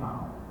eisiau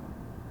awn.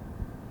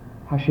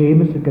 Ha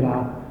siemas y gra,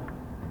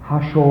 ha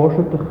sios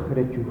y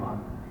dychredwan,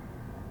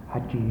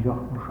 ha giroch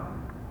mwysio.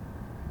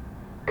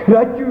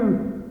 Credw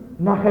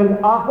na chael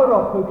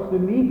acharoch ag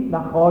sy'n mi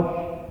na chos,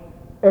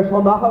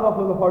 son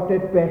acharoch ag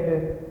horted behe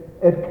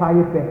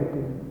cael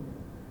behe.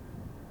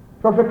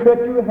 Ros y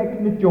credw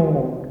hec na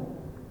jong.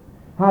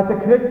 Ha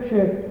dy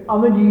credw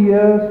an y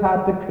nias ha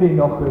dy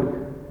crinoch ag.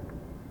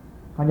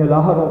 Han y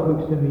lacharoch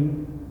ag sy'n mi,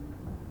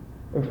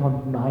 son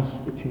naich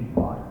y sy'n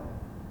ffordd.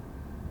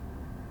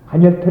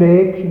 Chan yw'r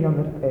treg sy'n am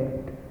yr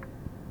peg.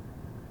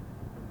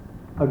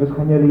 Agus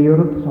chan yw'r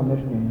eirwyd sy'n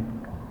yr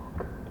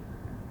nef.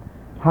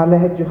 Hale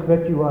hedrych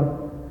rydw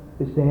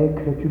y se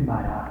credw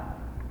mara.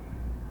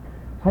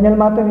 Chan yw'r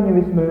mater hyn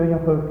yw'r smyn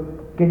o'ch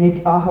gynnig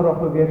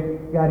aharoch o'ch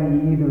gar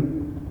iddw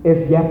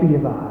fiabu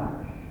y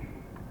fach.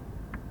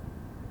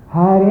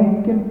 Har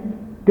encyn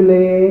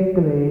gle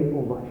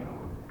o lasio.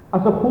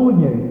 As o chwl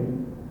nyw'n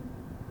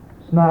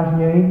sna'r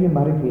nyw'n y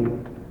mar y gyd.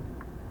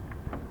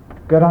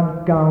 Gyran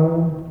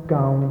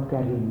gawn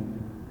gari.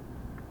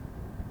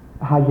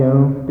 A ha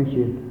iawn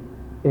bysyd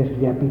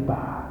lebi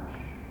bach.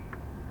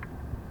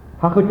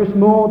 Hach ys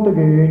mod y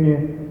gynnu,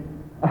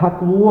 a ha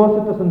glwys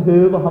ydys yn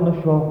hyl o hann y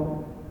sio,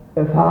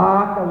 y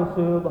fach al y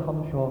syl o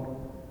hann y sio,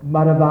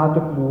 mar y fad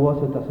y glwys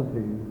ydys yn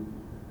hyl.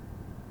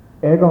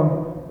 Egon,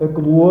 y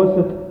glwys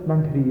yd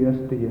na'n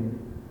Christ dyn,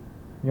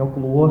 nio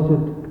glwys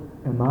yd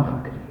y mach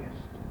a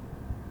Christ.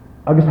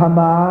 Agus ha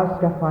mas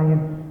ga fain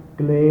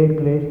gled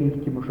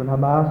hych i mwysyn, ha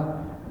mas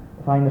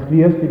fain y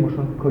Christ i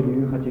mwysyn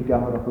coiwch at i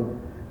gawr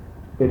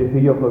o'ch yr y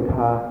hyioch o'ch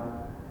ha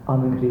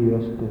an y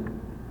Christ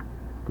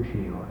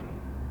gysiori.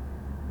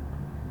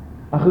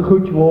 Ach y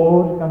chwch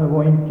fawr gan y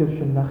fwyntir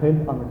sy'n nachyl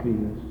an y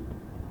Christ.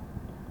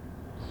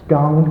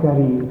 Sgawn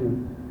garidw,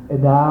 y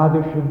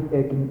nadw sy'n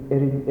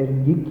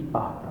nig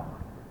adro.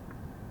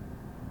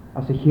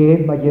 As y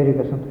chef mae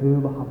gerig as yn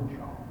hyl o ham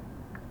sio.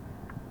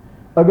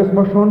 Agus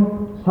mar sy'n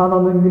san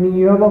an y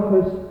gniafoch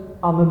ys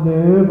an y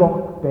nöfoch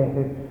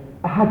beher.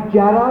 A ha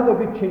jarad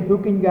agos sy'n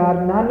hwgyn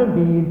gar nan y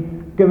byn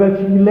gyfel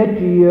sy'n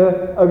legia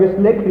agus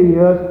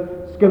leclias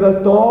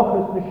sgyfel doch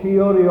ys na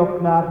siorioch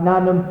na'r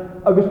nanam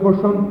agus mar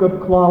sy'n gyr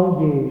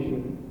clawn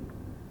ieisi.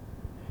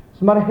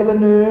 Sma'r hel y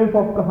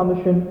nöfoch gyhan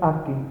sy'n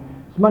aki.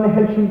 Sma'r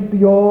hel sy'n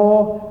bio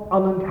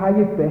an yn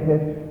cael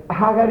beher. A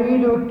ha gar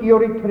idw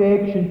gyori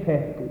treg sy'n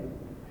pethgu.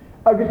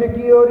 Agus y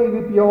gyori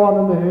i bio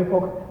an y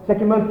nöfoch sec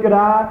i myl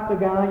graag dy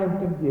gael am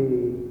dim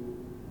ie.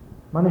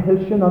 Ma'n hel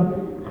sy'n an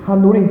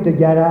chanwrin dy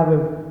garaf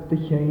dy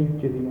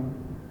chynt i ddian.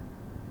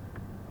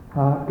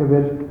 Ha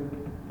gyfer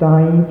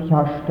dain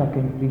fiastag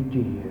yn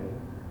fridir.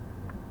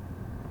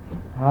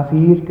 Ha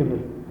fyr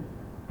gyfer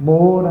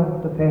môr am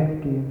dy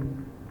fechgyn,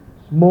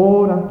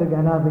 smôr am dy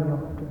ganaf yn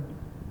iochtyn,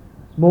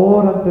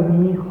 smôr am dy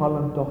fi chol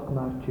am doch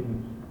ma'r chyn.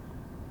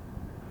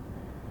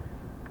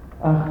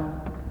 Ach,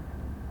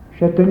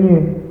 se dynnu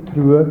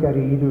trwg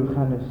ar idw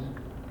chanes,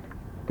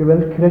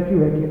 gyfel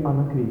credu wedi an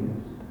y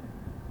Christ.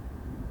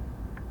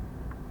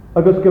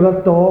 Agus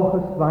gyfel doch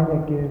ys fain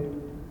egir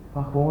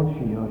fach fôn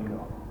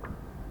sioriog.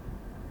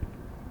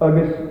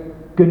 Agus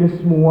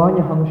gynnes mwan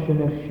i han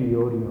sy'n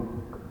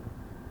sioriog.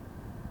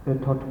 Y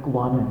tod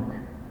glanag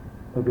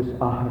agus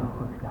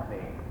aharwch na fe.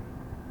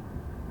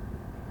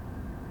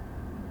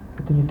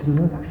 Ydyn ni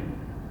trwy'r as.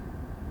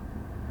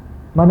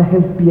 Mae'n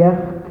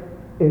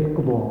helbiach i'r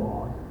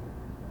glod.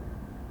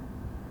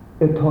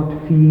 Y tod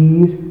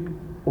ffyr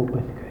o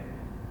bythgyn.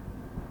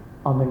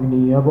 Am yng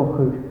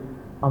ngniafoch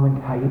am yng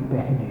nghaib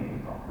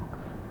behenefog.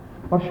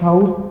 Mae'r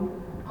siawl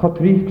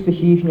chodrych sy'n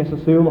hys nes y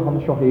syl o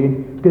han sio hyn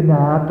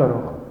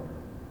gynadarwch.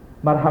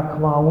 Mae'r ha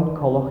clawn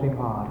coloch i'n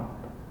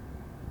harant.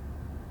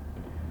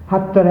 Ha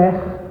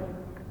drech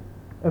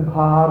ym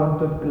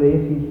harant yn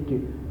gleth hylgi.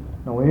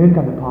 Na un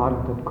gan y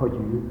harant yn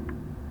coiw.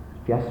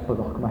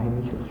 Fiasboddoch mae hyn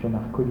eich sy'n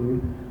ach coiw.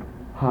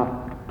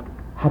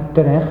 Ha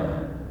drech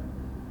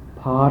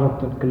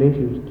harant yn gleth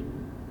hylgi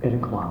yn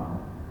clawn.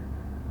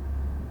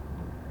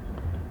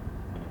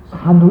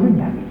 Hanwr yn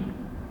iafi,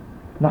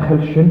 na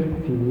chelsyn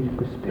ffyr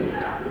gysbyd.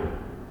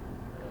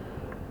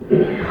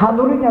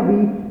 Hanwr yn iafi,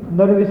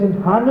 na'r ys yn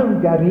hanym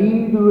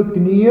garidw y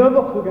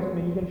gniafoch o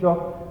gasmynig yn sio,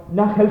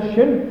 na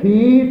chelsyn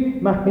ffyr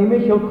mae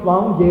hymych i'w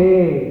clawn ie.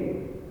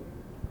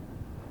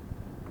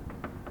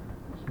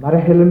 Mae'r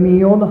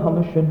helmion y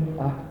hanysyn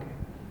ac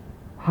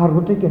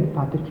harwdig yn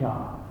ffadig ia.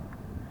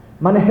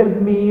 Mae'n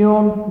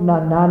helmion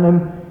na nanym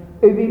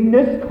y fi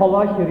nys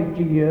colach yr i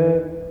gia,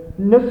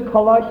 nys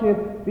colach yr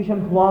fi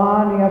sy'n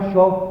hwan i ar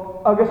sio,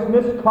 agus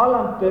nys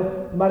colante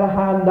mae'r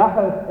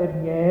handachad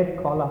nef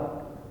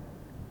colach.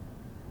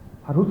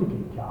 Harwdig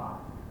yn ia.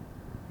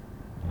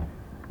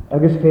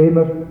 Agus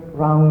féimer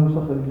rauns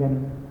o'ch ylgen,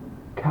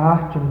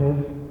 cart yn nyr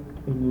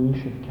i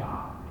nis yn ia.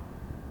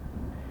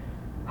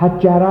 Ha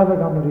jaraf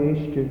ag am yr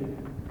eistio,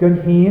 gyn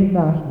hyn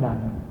na'r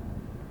nanam.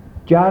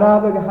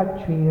 Jaraf ag a ha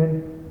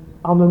trin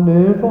am y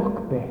nöfoch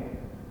be.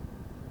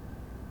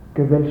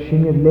 Gyfel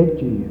sy'n i'r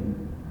legion,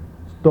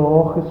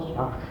 stoch ys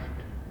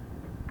siarst,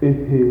 y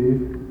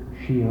hyf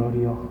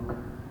siorioch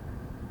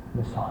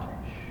na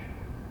sonis.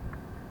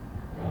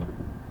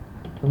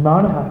 Yn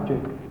na'n hatio,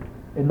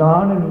 yn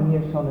na'n yn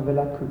unig son y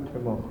fel a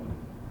cwtrymoch.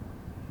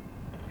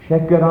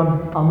 Siegar an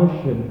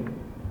anysyn,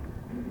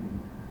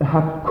 y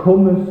ha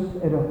cwmys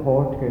yr y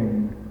hord gyn,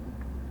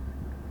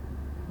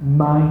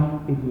 mai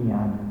i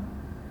ddian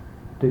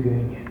dy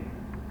gynny'n.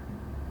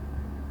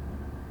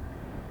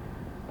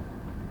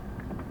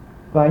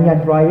 Fain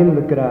i'n rhael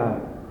y gra,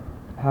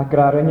 ha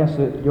gra'r as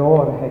y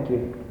lior hegi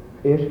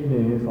i'r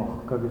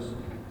nöfoch, agos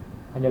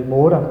yn il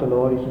môr am dy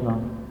lor i'ch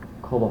yna'n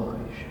coloch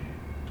eich.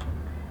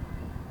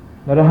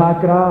 Nyr y ha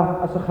gra,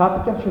 as y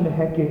chapgall sy'n y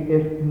hegi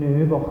i'r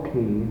nöfoch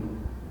cyn,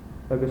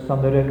 agos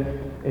am nyr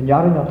yn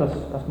iarin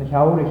as na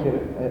llawr eich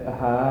y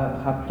ha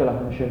chapgall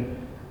am sy'n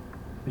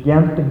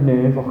riant yn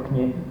nöfoch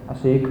cyn,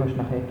 as eich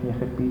na hegi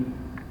eich byd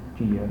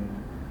dia.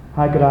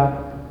 Ha gra,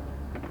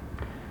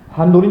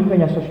 han lwrin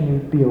fe'n as sy'n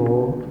yw bio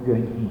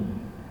gyn hi.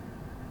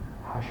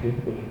 Ha sy'n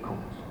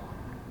eicons.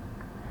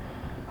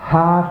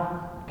 Ha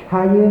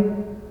cae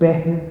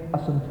behe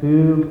as yn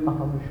hwyl a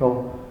han sio.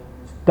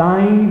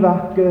 Stein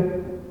fachge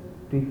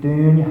dy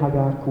dyn hag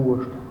ar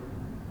cwrst.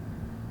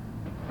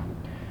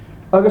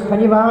 Agus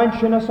chan I bhain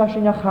sin as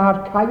sin a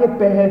char caia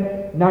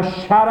bethe na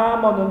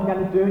siaramon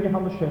gan y dyn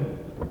hanna sin.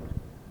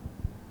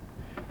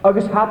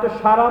 Agus had y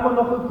siaramon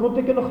noch y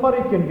grwdig yn y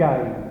chorig yn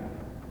gai.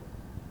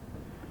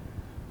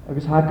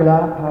 Agus ha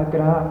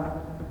gra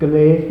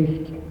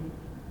gleithig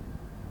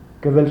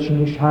gyfel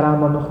sin I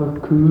siaramon noch yr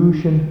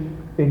cwysyn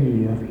yn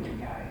iafyd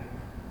gai.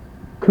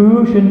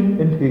 Cwysyn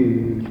yn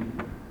hyl.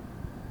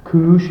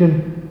 Cwysyn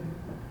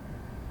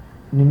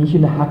yn unig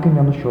yn y hagyn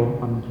am y sio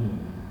am hi.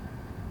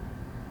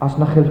 As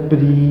na chael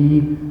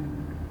bri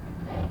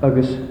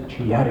agus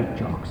tiarig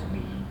jogs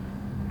mi.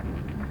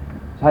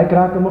 Sa'i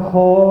graag am y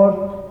chor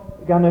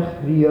gan eich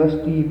rios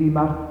di fi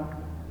mar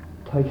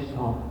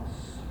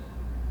taisons.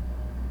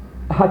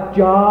 Ha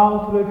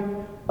jalfrug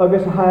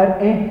agus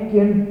ha'r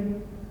echtyn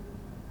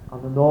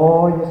an y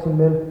noi as y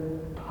mil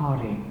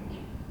taring.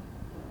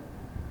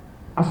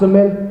 As y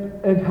mil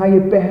yn hau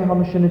y behe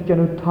ham sy'n y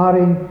genw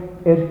taring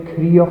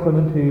crioch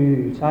yn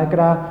hwyl. Sa'i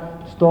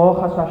graag stoch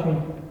as asyn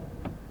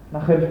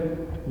na chael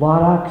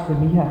Warag sy'n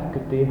miach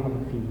gyda hon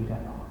ffyr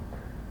yno.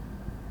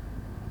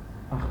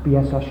 Ach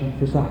bias asyn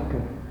ffysach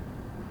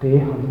de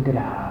hon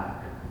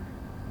graag.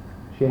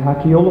 Se ha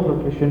ciolwch o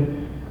glysyn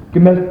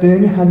gymel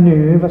dyn han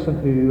nöf as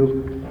yn hwyl.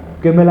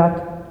 Gymel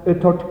at y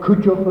tort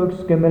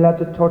cwtiochwgs, gymel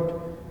at y tort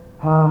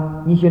ha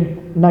nich yn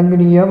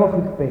nangniafoch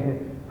ych behe.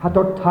 Ha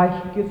tort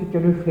taichgys y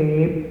gynnu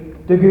ffeb,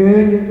 dy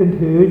gyn yn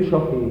hwyl sio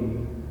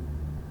hyn.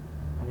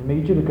 Yn y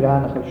meidr y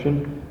gran ach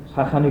ysyn,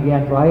 sa chan y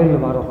gian rhael y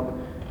farwch.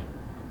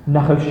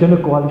 Nach ych sy'n y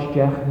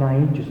gwalistiach na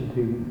eintis yn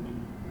hwyd.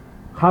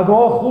 Chag o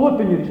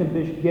chlwyd yn yw'r sy'n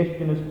ddysg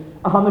iestynys,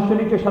 a han y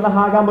sy'n ydych sy'n y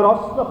hag am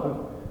rosnach.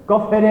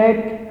 Goff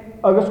hereg,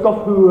 agos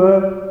goff hwa,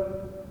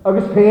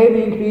 agos ffeim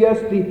i'n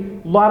crias di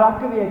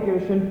larag y fi egr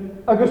sy'n,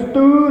 agos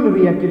dŵl y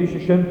fi egr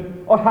sy'n,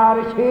 o'r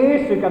har eich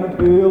hesig gan y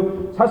hwyl,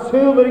 sa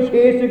syl yr eich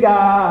hesig a.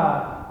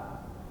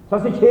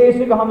 Sa sy'n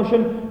hesig a han y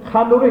sy'n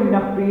chanwr yn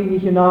nach byd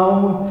i'ch yn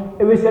awn,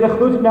 ywys yr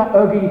ychwyd na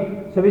ygi,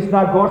 sa fys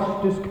na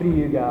gorstys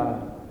criag a.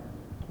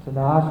 Sy'n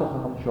asach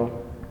am sio.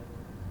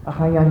 A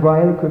chan i'n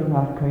gwael cwrdd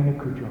na'r cain y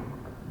cwtioch.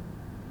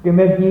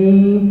 Gymer ni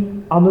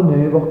an y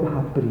nöfoch dy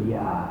ha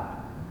bria.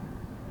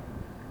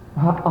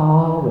 Ha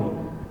awen.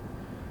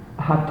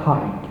 Ha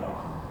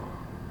taringioch.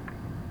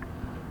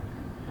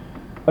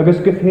 Agus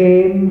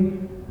gyffeim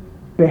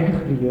bech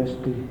rios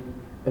di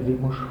y fi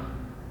mwys.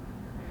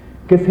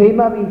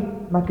 Gyffeim a fi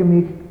ma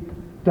gymig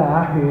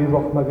da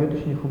hyfoch ma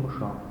gydys ni chwm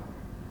sio.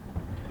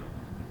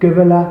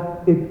 Gyfela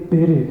y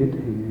byrig y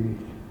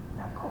hyf.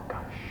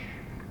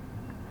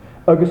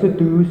 Agus y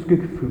dŵs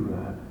gyg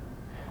ffwa,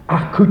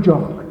 ach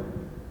cwtioch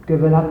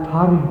gyfel a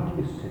taring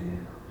y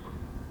syl.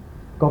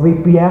 Gofi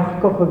biach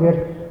goch agor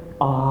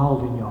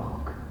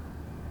alunioch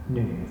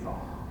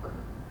nefoch.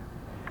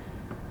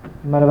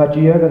 Mae'r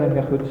fagiog oedd yn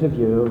gachwyd y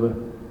fiol.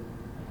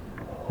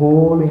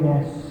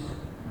 Holiness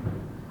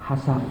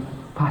has a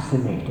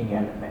fascinating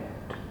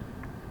element.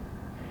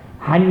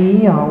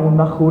 Hani iawn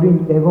na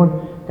chwrin efo'n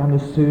gan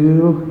y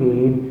syl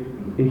hen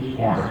y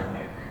llechnig.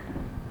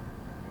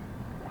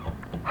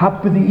 Ha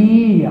byddi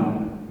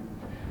iawn,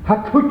 ha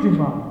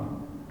cwtioch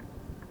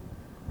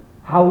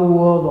ha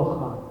wodoch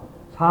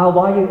ha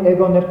wai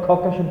egon er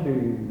cogas yn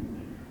hwyd,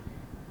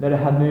 ner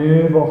ha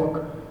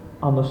nöfoch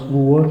an y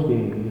slwag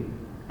ie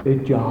y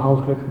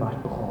jalgrach mar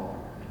bechod.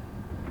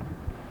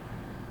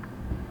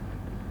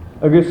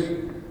 Agus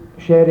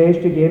sé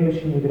reist y gem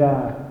sy'n i gra.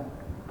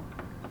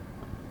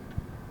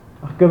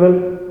 Ach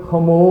gyfel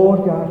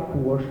chomor gar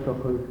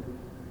gwrstoch yw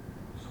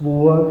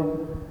slwag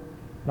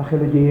na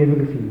chael y gefyg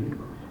y ffyr.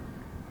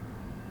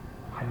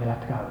 Ha'n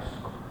at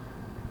gausg.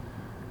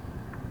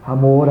 Ha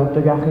môr at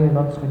y gach yn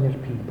ans gan yr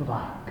people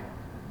ag.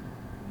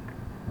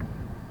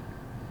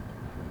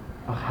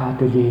 Ach ha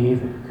dy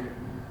lefyg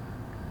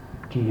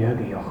diag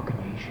i och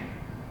gneisio.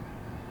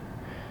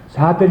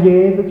 Sa dy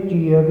lefyg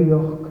diag i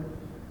och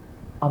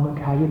am yn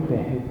cael y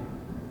behe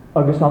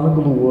agos am yn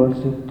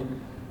glwysyd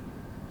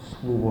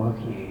slwag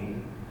ie.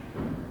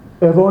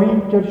 Y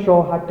fwynt yr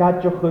sio ha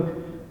gadioch ag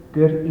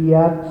gyr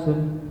iad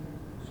sy'n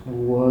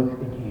slwag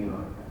yn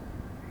hiwr.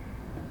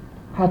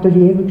 Ha dy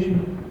lefyg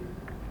sy'n.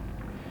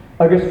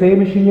 Agus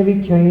féime sin a bhí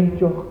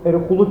ceintteach ar a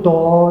chula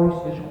dáis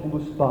leis a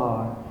chula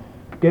spár.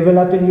 Gyfel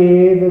a dy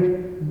lefyg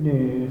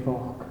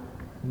nöfoch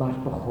mar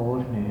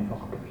bachor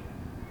nöfoch go bhí.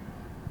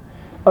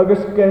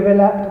 Agus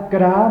gyfel a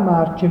gra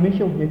mar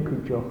timiisiol ne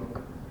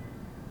cwtioch.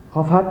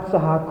 Chof hat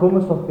sa ha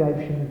cwmys o'ch gaif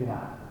sin a gra.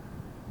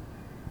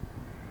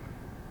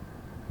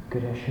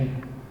 Gyda sin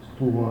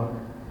slwag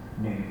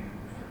nöf.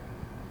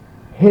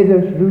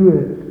 Hedder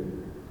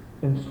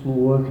rwyd yn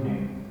slwag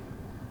nöf.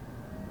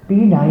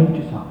 Bí naid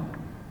y sam.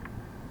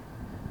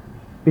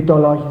 Bí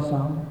dolach y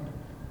sam.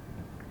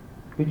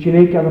 Bí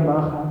tileig al y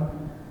machan.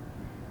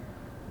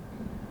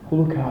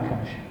 Chwlw cael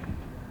gan sin.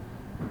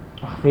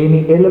 Ach fe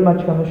mi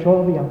ilymad gan y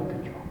siofi am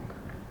gydioch.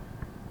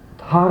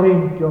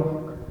 Tarin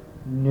dioch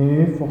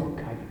nöfoch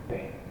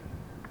caibe.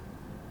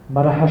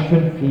 Mar a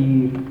hasyn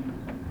ffyr.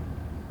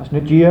 As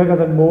na diag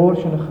ad yn môr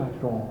sy'n y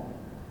chadron.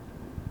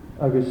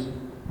 Agus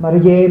mar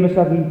a iemas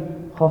a fi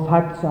chof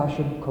hag sa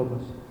sy'n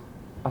cwmys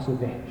as y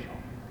fechio.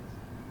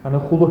 an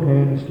y chwlw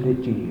hyn ys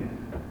ledia.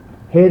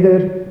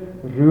 Heder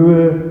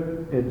rwyr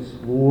yn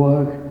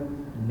slwag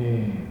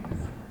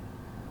nef.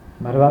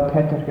 Mae'r fa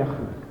Peter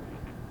gachw.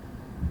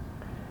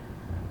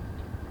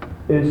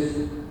 Ys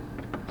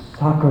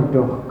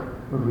sacardwch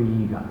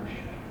rhywgais.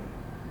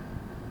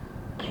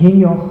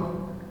 Cynioch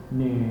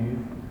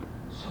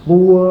nef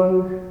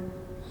slwag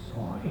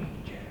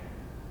soridge.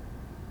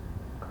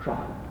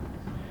 Cron.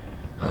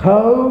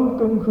 Chaw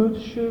gyn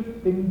chwdsio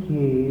yn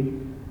ceir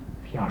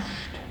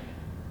fiast.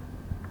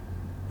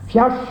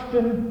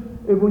 Fiasten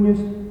y gwynys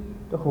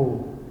dy chw.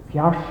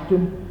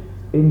 Fiasten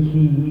yn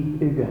hi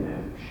y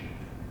gynnyws.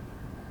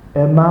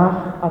 Y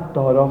mach a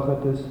doroch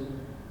ydys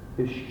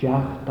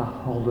ysdiach da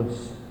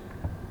holys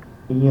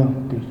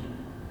iantig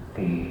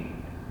fe.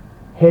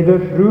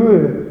 Hedder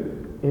rwyr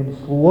yn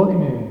slwag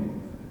nef.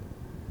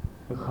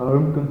 Y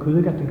chawm gyn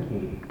cwdig at yn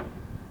ceir.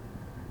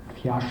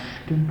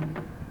 Fiasten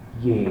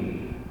ie.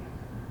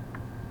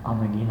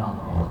 Am yn un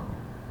anoch.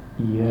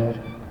 I'r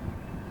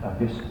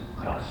agos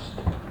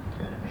chrast.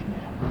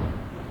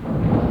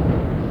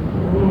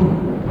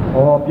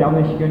 O,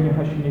 bianach gyn i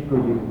hysyn i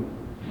gwyl.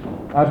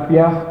 Ar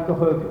biach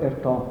gychwg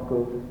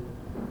dongl.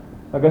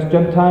 Agos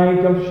jantai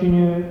gael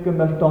sy'n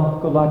gymryd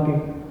dongl agi.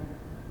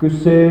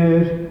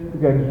 Gwsir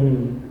gan hi.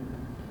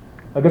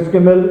 Agos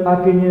gymryd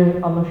agi ni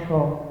am y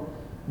sio.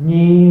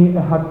 Ni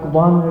y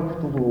haglanag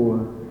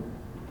dlwyr.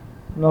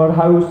 Nor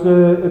haws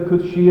y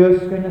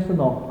cwtsias gan ys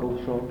yn ongl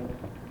sio.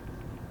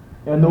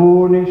 Yn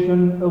o'r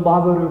nesyn y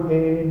lafar o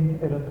hen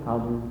yr yn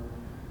halw.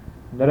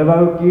 Nyr y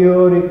faw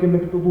gyr i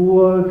gymryd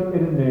dlwag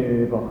yr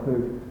nef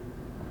ochwg.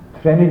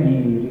 Tren yn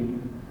iri.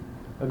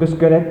 Agos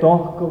gyred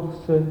dongl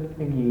sy'n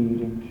yn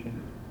irin sy'n.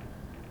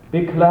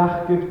 Be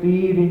clach gyr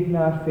dirin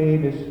na'r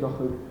ffeilus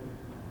ochwg.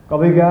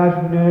 Gaf i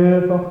gar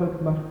nef ochwg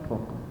mae'r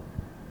ffogl.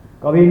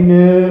 Gaf i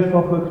nef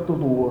ochwg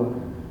dlwag.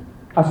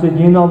 As y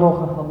dynol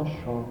och a chan y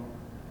sio.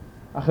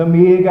 Ach y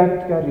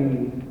megad gar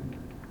i.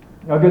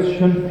 Agos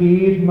sy'n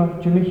ffyr mae'r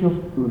jymich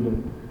o'ch bwle.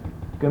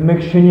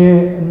 Gymig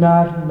sy'n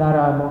na'r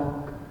naramach.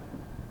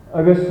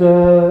 Agos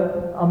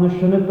am y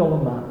sy'n dol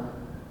yma.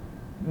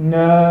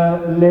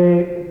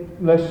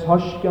 Le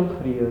sosgian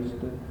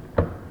chriast.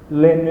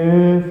 Le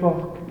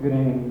nefoch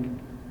grein.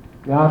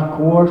 Gar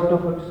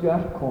cwrstoch ag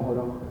sgar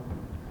coroch.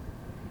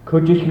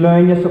 Cwdych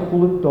lein as y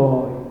chwlyd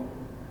doi.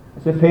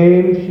 As y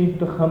ffeim sy'n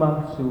dycham am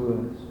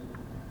sŵas.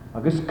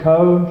 Agos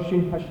cawm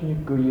sy'n hasyn i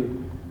gwyl.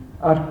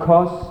 Ar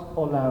cos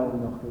o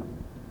lawn o'ch.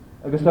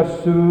 Agos ar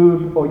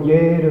sŵl o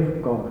ierf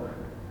gorch.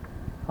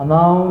 A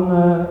nawn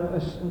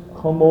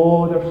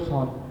chomod yr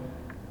son,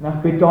 nach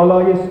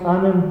bydolai ys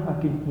anam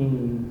ac yn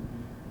hyn,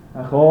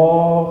 ach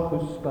och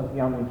ysgol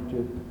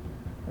ianigdw,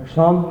 yr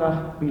son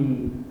nach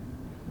bi,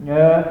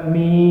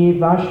 mi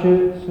fasy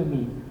sy'n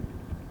mi,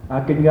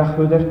 ac yn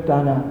gachwyd yr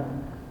dana,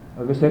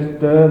 agos yr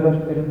dyfer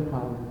yr yn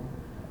hawl,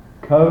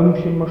 cawm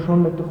sy'n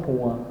mwysyn y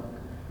dychwach,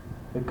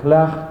 y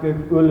clach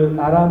gyg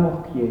wl aram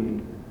o'ch ie,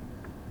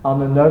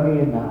 an y nygu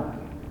yn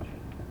agyd.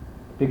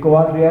 Di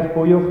gwaith riar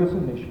bwywch ys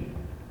yn nisio.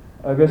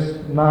 Agos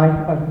mai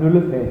ar nŵl y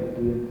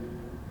ffeithdir,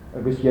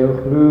 agos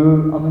iewch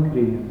rhyw am y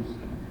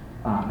Grist.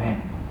 Amen.